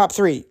are my top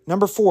 3.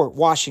 Number 4,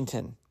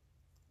 Washington.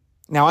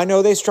 Now, I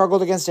know they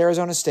struggled against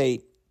Arizona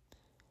State,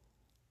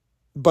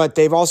 but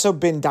they've also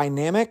been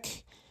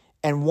dynamic,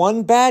 and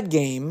one bad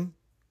game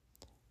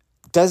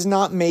does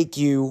not mean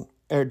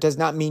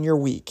you're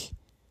weak.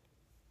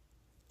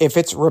 If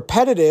it's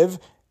repetitive,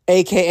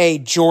 aka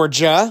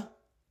Georgia,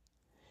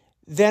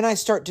 then I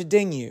start to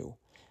ding you.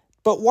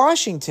 But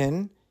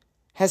Washington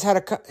has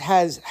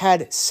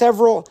had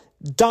several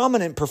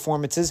dominant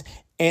performances,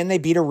 and they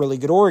beat a really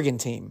good Oregon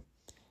team.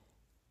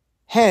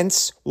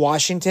 Hence,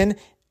 Washington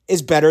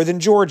is better than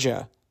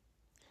Georgia.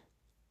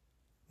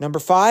 Number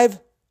 5,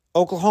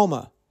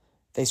 Oklahoma.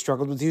 They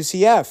struggled with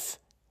UCF.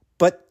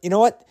 But you know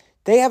what?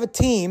 They have a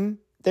team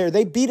there.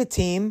 They beat a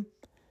team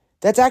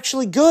that's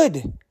actually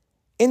good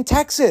in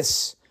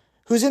Texas,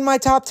 who's in my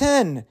top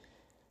 10,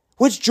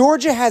 which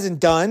Georgia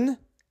hasn't done.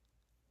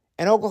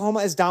 And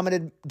Oklahoma has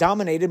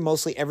dominated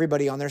mostly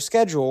everybody on their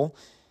schedule.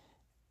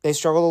 They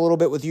struggled a little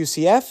bit with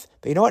UCF,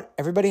 but you know what?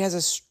 Everybody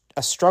has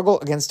a struggle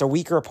against a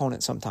weaker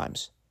opponent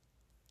sometimes.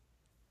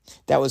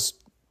 That was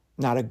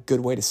not a good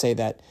way to say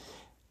that.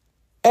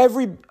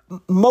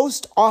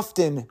 Most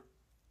often,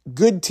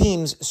 good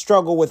teams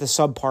struggle with a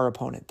subpar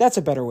opponent. That's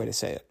a better way to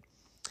say it.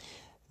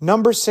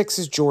 Number 6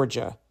 is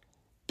Georgia,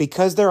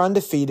 because they're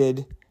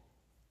undefeated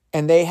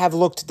and they have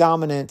looked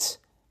dominant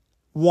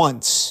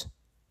once.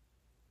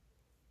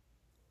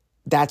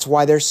 That's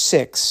why they're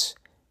 6.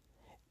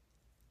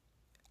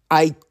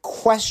 I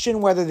question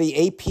whether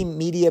the AP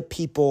media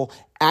people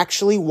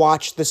actually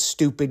watch the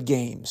stupid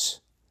games.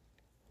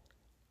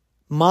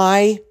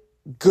 My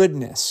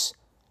goodness.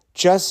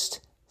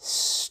 Just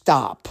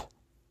stop.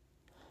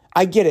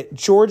 I get it.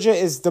 Georgia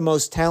is the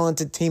most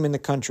talented team in the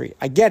country.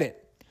 I get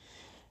it.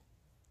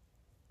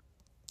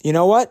 You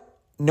know what?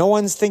 No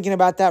one's thinking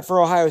about that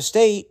for Ohio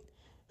State,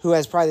 who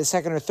has probably the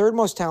second or third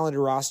most talented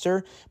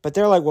roster, but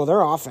they're like, well,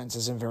 their offense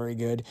isn't very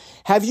good.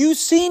 Have you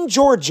seen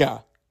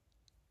Georgia?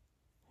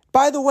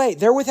 By the way,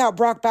 they're without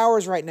Brock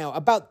Bowers right now,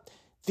 about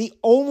the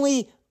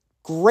only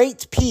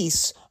great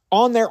piece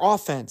on their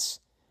offense,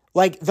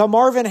 like the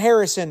Marvin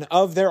Harrison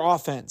of their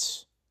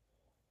offense.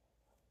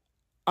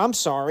 I'm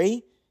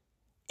sorry.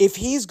 If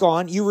he's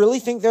gone, you really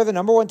think they're the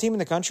number 1 team in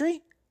the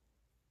country?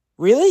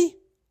 Really?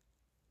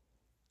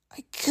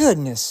 My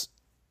goodness.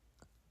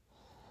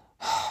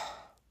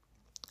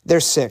 They're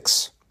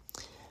 6.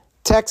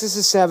 Texas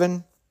is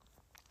 7.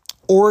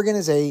 Oregon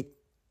is 8.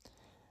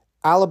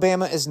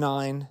 Alabama is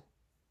 9.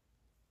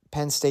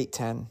 Penn State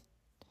 10.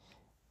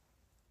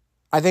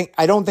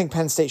 I don't think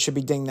Penn State should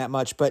be dinged that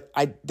much, but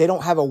they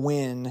don't have a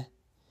win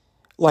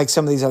like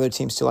some of these other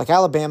teams do. Like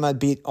Alabama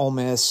beat Ole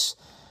Miss.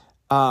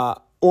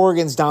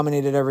 Oregon's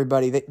dominated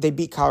everybody. They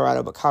beat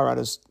Colorado, but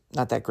Colorado's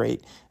not that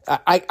great.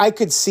 I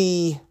could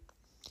see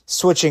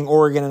switching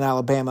Oregon and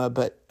Alabama,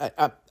 but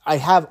I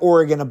have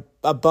Oregon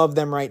above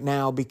them right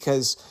now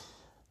because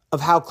of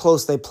how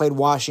close they played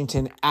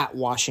Washington at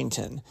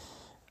Washington.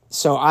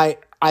 So I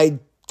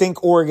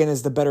think Oregon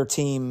is the better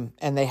team,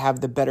 and they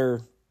have the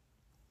better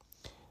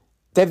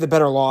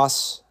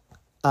loss.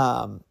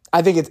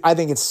 I think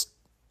it's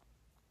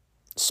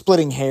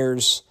splitting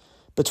hairs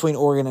between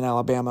Oregon and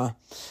Alabama.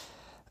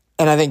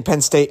 And I think Penn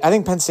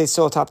State's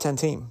still a top 10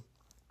 team.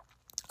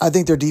 I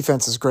think their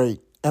defense is great.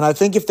 And I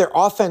think if their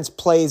offense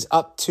plays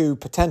up to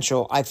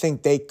potential, I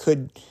think they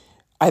can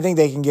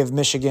give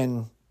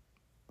Michigan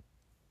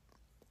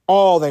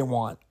all they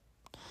want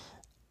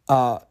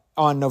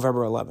on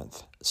November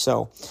 11th.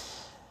 So,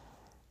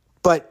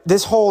 but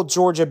this whole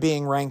Georgia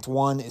being ranked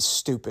 1 is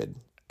stupid.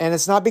 And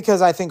it's not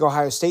because I think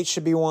Ohio State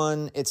should be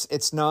 1.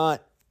 It's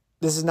not.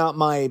 This is not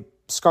my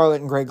scarlet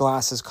and gray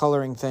glasses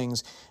coloring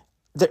things.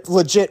 The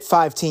legit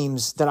 5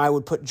 teams that I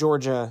would put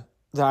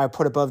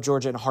above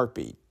Georgia in a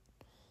heartbeat.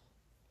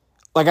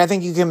 Like, I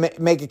think you can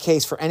make a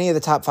case for any of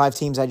the top 5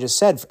 teams I just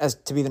said as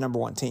to be the number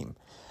 1 team.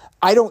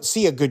 I don't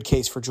see a good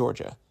case for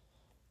Georgia.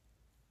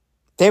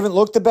 They haven't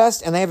looked the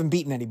best, and they haven't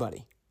beaten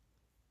anybody.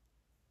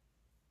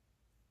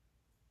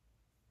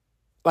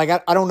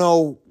 Like, I don't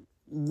know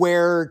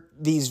where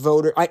these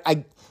voters...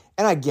 And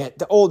I get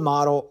the old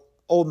model.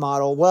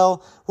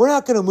 Well, we're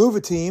not going to move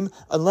a team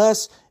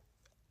unless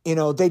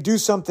they do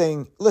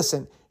something.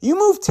 Listen, you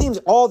move teams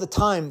all the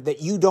time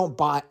that you don't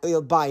buy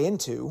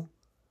into.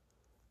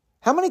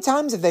 How many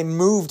times have they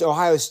moved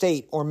Ohio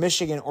State or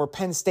Michigan or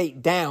Penn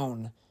State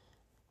down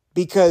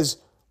because,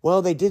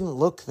 well, they didn't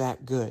look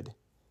that good?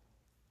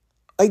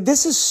 Like,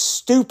 this is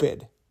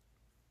stupid.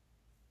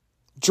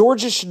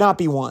 Georgia should not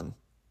be one.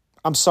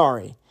 I'm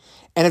sorry.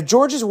 And if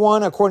Georgia's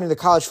won, according to the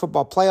College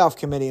Football Playoff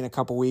Committee in a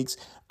couple weeks,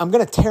 I'm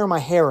going to tear my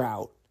hair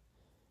out.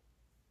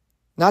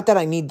 Not that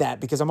I need that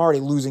because I'm already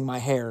losing my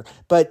hair.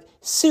 But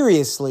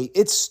seriously,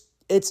 it's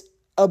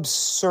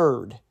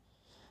absurd.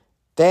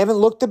 They haven't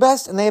looked the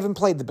best and they haven't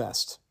played the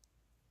best.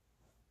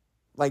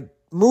 Like,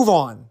 move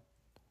on.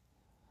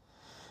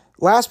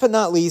 Last but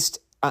not least,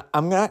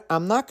 I'm not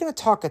going to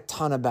talk a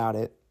ton about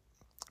it,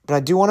 but I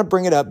do want to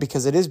bring it up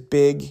because it is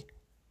big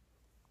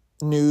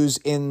news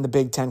in the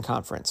Big Ten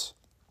Conference.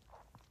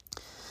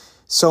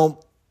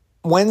 So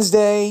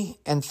Wednesday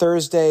and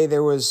Thursday,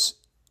 there was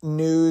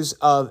news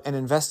of an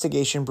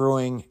investigation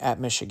brewing at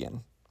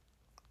Michigan.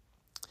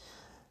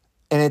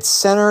 And it's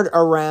centered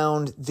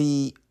around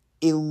the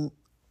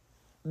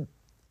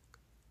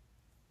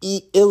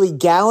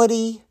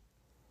illegality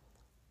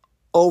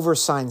over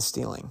sign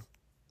stealing.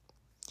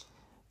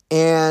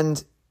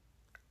 And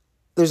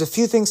there's a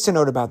few things to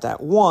note about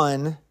that.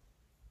 One,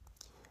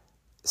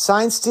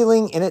 sign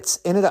stealing in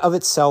and of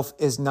itself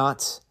is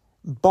not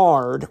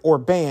barred or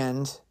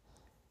banned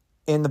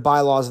in the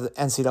bylaws of the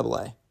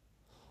NCAA.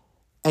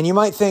 And you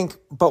might think,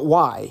 but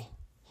why?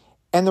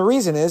 And the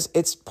reason is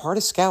it's part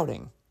of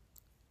scouting.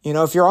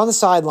 If you're on the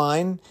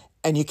sideline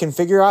and you can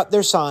figure out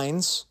their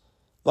signs,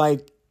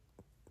 like,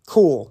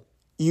 cool,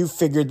 you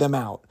figured them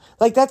out.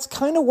 Like, that's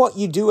kind of what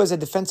you do as a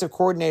defensive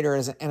coordinator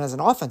and as an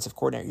offensive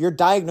coordinator. You're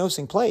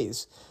diagnosing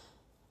plays.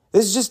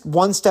 This is just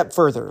one step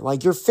further.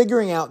 Like, you're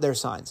figuring out their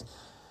signs.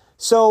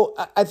 So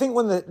I think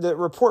when the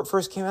report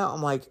first came out,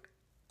 I'm like,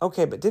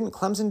 okay, but didn't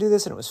Clemson do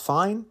this and it was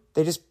fine?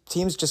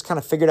 Teams just kind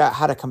of figured out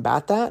how to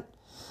combat that.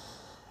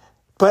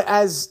 But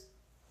as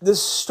the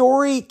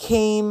story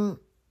came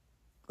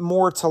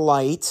more to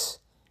light,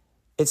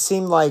 it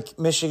seemed like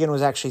Michigan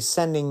was actually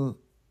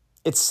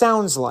it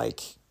sounds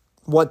like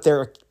what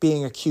they're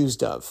being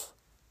accused of.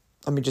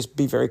 Let me just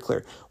be very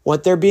clear.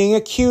 What they're being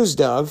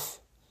accused of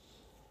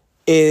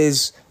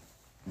is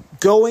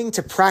going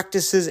to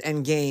practices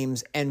and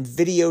games and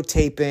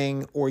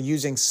videotaping or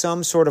using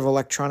some sort of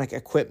electronic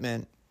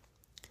equipment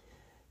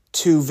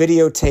to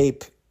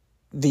videotape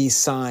these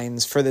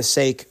signs for the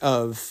sake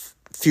of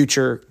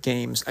future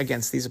games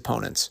against these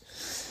opponents,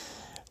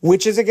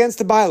 which is against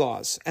the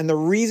bylaws. And the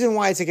reason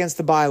why it's against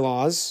the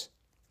bylaws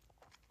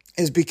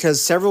is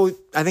because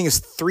I think it's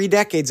 3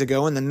 decades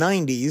ago in the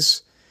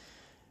 90s,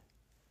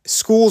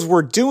 schools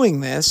were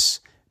doing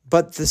this,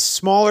 but the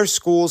smaller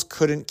schools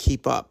couldn't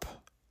keep up.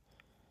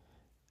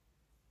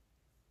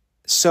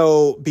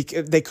 So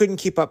they couldn't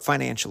keep up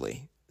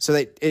financially. So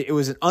it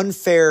was an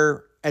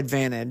unfair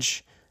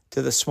advantage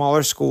to the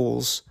smaller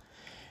schools,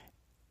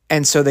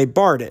 and so they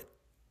barred it.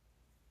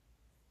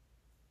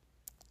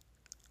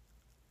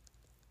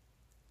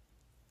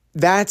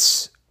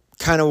 That's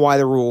kind of why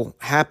the rule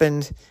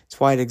happened. It's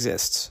why it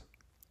exists.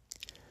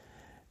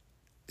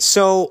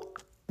 So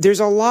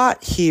there's a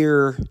lot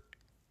here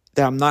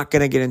that I'm not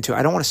going to get into.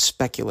 I don't want to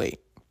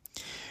speculate.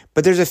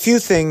 But there's a few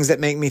things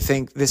that make me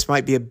think this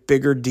might be a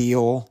bigger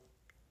deal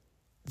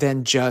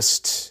than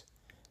just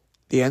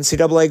the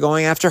NCAA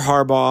going after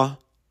Harbaugh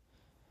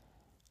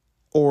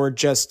or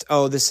just,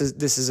 this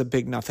is a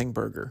big nothing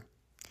burger.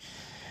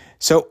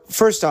 So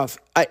first off,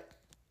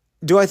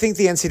 do I think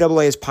the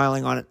NCAA is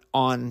piling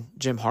on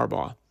Jim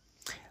Harbaugh?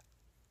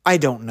 I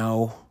don't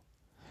know.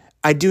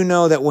 I do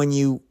know that when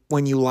you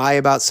lie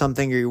about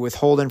something or you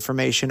withhold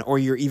information or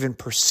you're even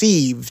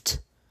perceived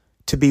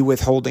to be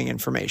withholding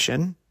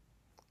information,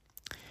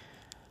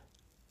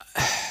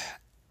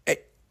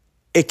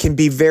 it can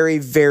be very,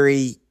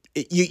 very,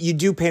 you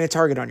do paint a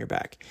target on your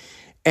back.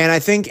 And I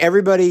think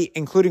everybody,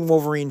 including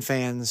Wolverine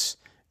fans,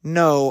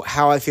 know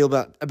how I feel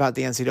about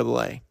the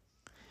NCAA.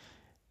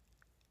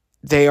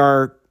 They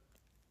are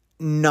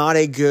not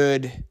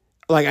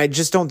I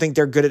just don't think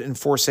they're good at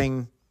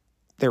enforcing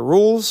their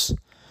rules.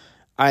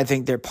 I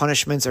think their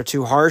punishments are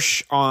too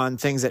harsh on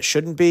things that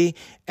shouldn't be.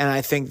 And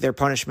I think their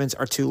punishments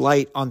are too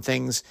light on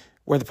things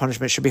where the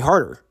punishment should be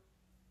harder.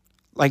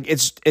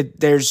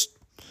 There's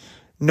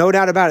no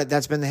doubt about it.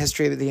 That's been the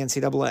history of the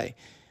NCAA.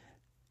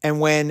 And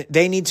when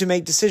they need to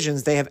make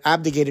decisions, they have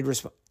abdicated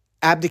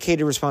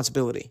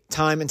responsibility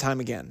time and time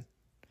again.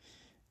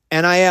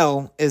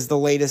 NIL is the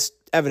latest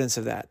evidence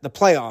of that. The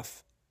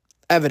playoff,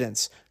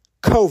 evidence.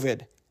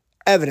 COVID,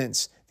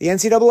 evidence. The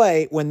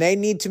NCAA, when they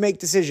need to make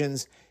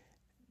decisions,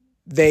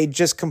 they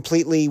just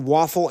completely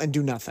waffle and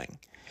do nothing.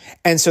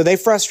 And so they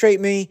frustrate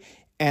me,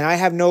 and I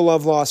have no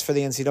love lost for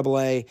the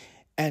NCAA,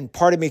 and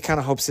part of me kind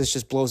of hopes this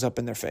just blows up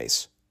in their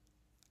face.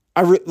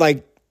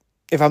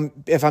 If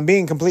I'm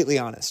being completely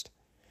honest.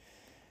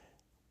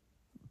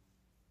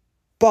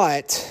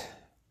 But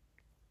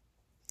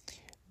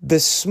the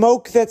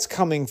smoke that's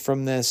coming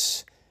from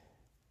this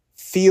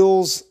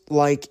feels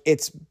like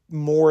it's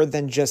more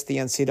than just the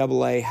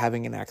NCAA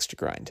having an axe to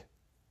grind.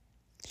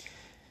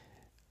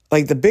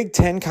 Like the Big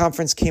Ten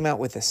Conference came out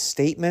with a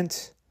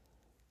statement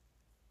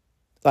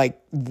like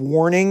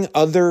warning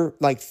other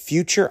like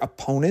future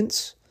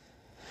opponents.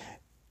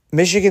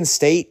 Michigan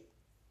State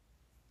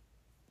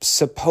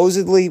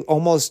supposedly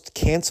almost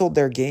canceled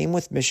their game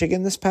with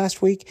Michigan this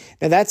past week.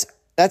 Now that's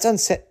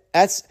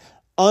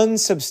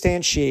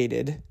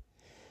unsubstantiated,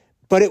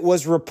 but it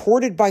was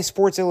reported by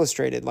Sports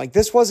Illustrated. Like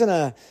this wasn't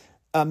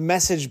a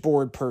message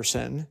board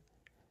person.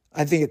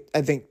 I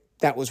think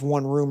that was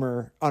one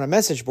rumor on a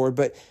message board,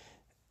 but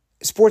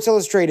Sports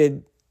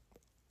Illustrated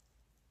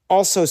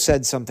also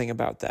said something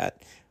about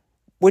that,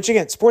 which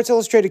again, Sports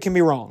Illustrated can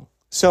be wrong.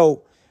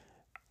 So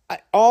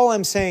all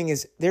I'm saying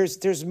is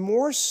there's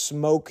more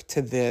smoke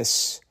to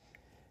this,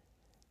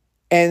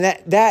 and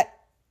that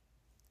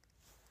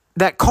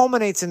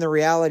culminates in the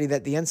reality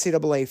that the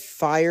NCAA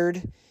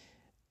fired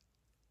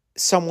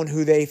someone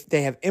who they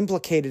have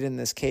implicated in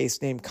this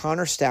case named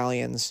Connor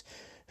Stallions,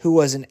 who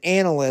was an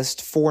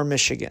analyst for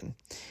Michigan.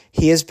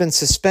 He has been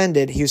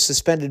suspended. He was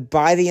suspended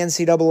by the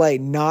NCAA,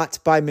 not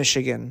by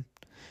Michigan,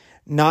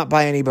 not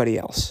by anybody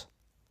else,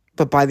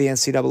 but by the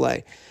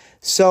NCAA.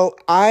 So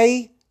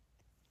I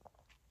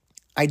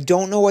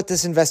don't know what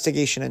this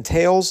investigation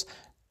entails.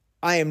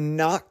 I am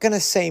not going to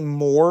say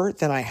more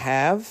than I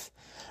have,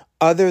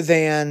 other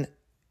than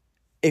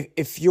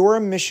if you're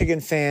a Michigan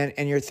fan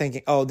and you're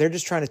thinking, oh, they're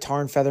just trying to tar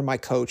and feather my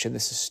coach and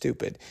this is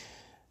stupid.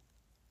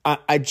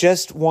 I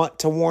just want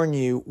to warn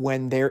you,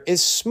 when there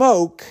is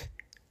smoke,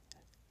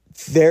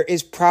 there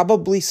is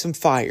probably some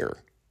fire.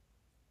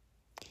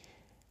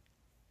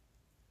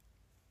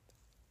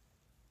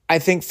 I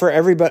think for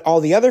everybody,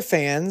 all the other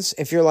fans,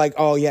 if you're like,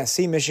 oh yeah,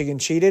 see, Michigan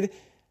cheated,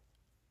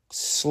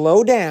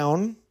 slow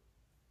down.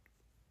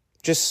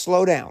 Just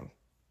slow down.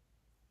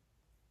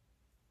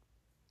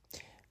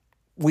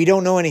 We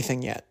don't know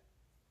anything yet.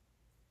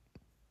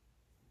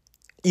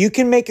 You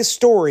can make a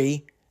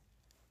story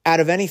out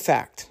of any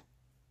fact,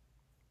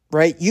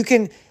 right? You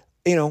can,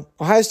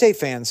 Ohio State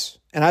fans,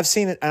 and I've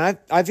seen it, and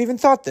I've even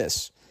thought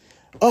this.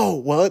 Oh,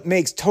 well, it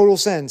makes total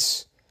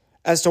sense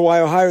as to why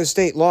Ohio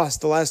State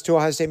lost the last two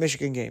Ohio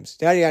State-Michigan games.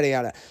 Yada, yada,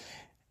 yada.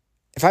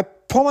 If I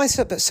pull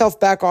myself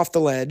back off the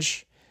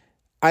ledge,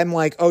 I'm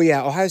like, oh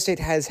yeah, Ohio State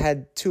has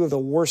had two of the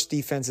worst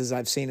defenses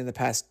I've seen in the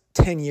past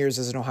 10 years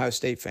as an Ohio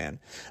State fan.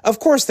 Of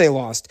course they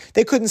lost.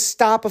 They couldn't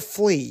stop a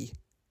flea.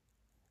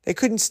 They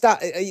couldn't stop,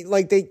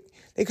 they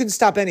couldn't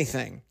stop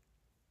anything.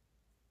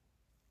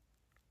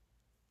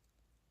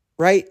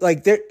 Right?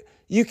 Like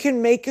you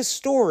can make a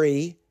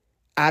story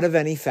out of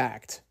any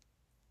fact.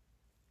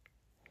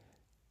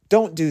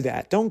 Don't do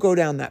that. Don't go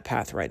down that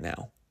path right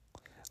now.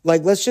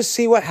 Like, let's just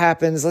see what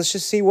happens. Let's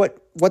just see what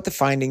the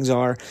findings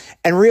are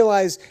and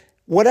realize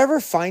whatever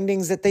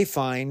findings that they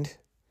find,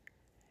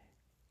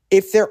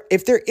 if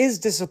there is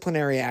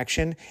disciplinary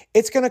action,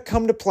 it's going to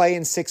come to play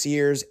in 6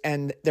 years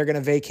and they're going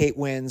to vacate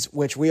wins,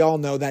 which we all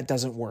know that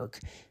doesn't work,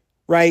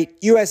 right?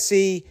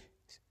 USC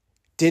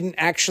didn't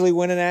actually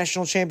win a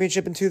national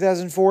championship in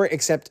 2004,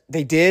 except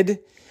they did.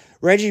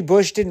 Reggie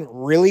Bush didn't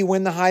really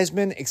win the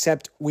Heisman,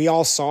 except we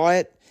all saw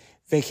it.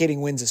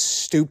 Vacating wins is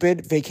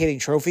stupid. Vacating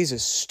trophies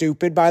is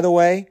stupid, by the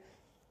way.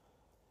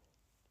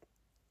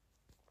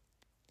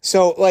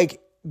 So,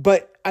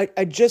 but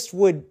I just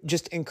would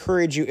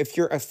encourage you, if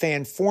you're a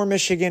fan for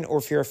Michigan or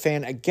if you're a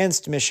fan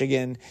against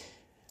Michigan,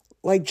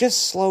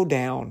 just slow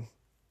down.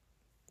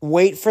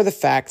 Wait for the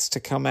facts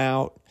to come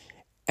out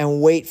and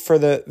wait for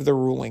the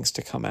rulings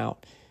to come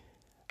out.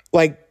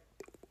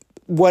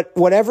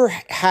 Whatever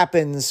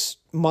happens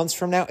months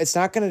from now, it's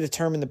not going to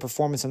determine the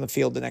performance on the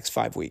field the next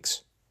 5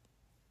 weeks.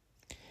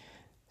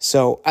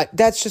 So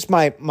that's just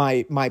my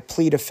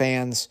plea to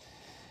fans.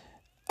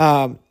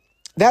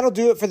 That'll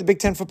do it for the Big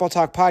Ten Football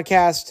Talk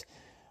podcast.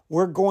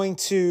 We're going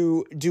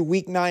to do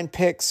Week 9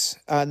 picks,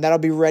 and that'll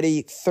be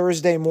ready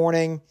Thursday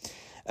morning.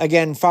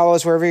 Again, follow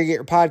us wherever you get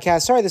your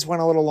podcast. Sorry this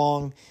went a little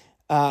long.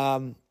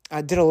 I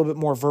did a little bit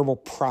more verbal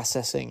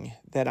processing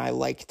than I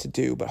like to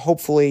do, but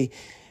hopefully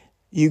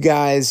you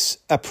guys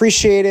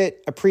appreciate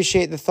it,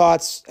 appreciate the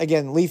thoughts.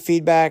 Again, leave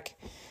feedback,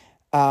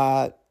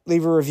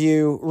 leave a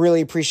review.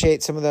 Really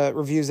appreciate some of the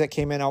reviews that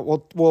came in.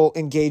 We'll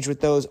engage with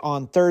those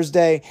on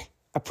Thursday.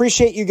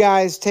 Appreciate you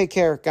guys. Take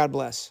care. God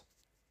bless.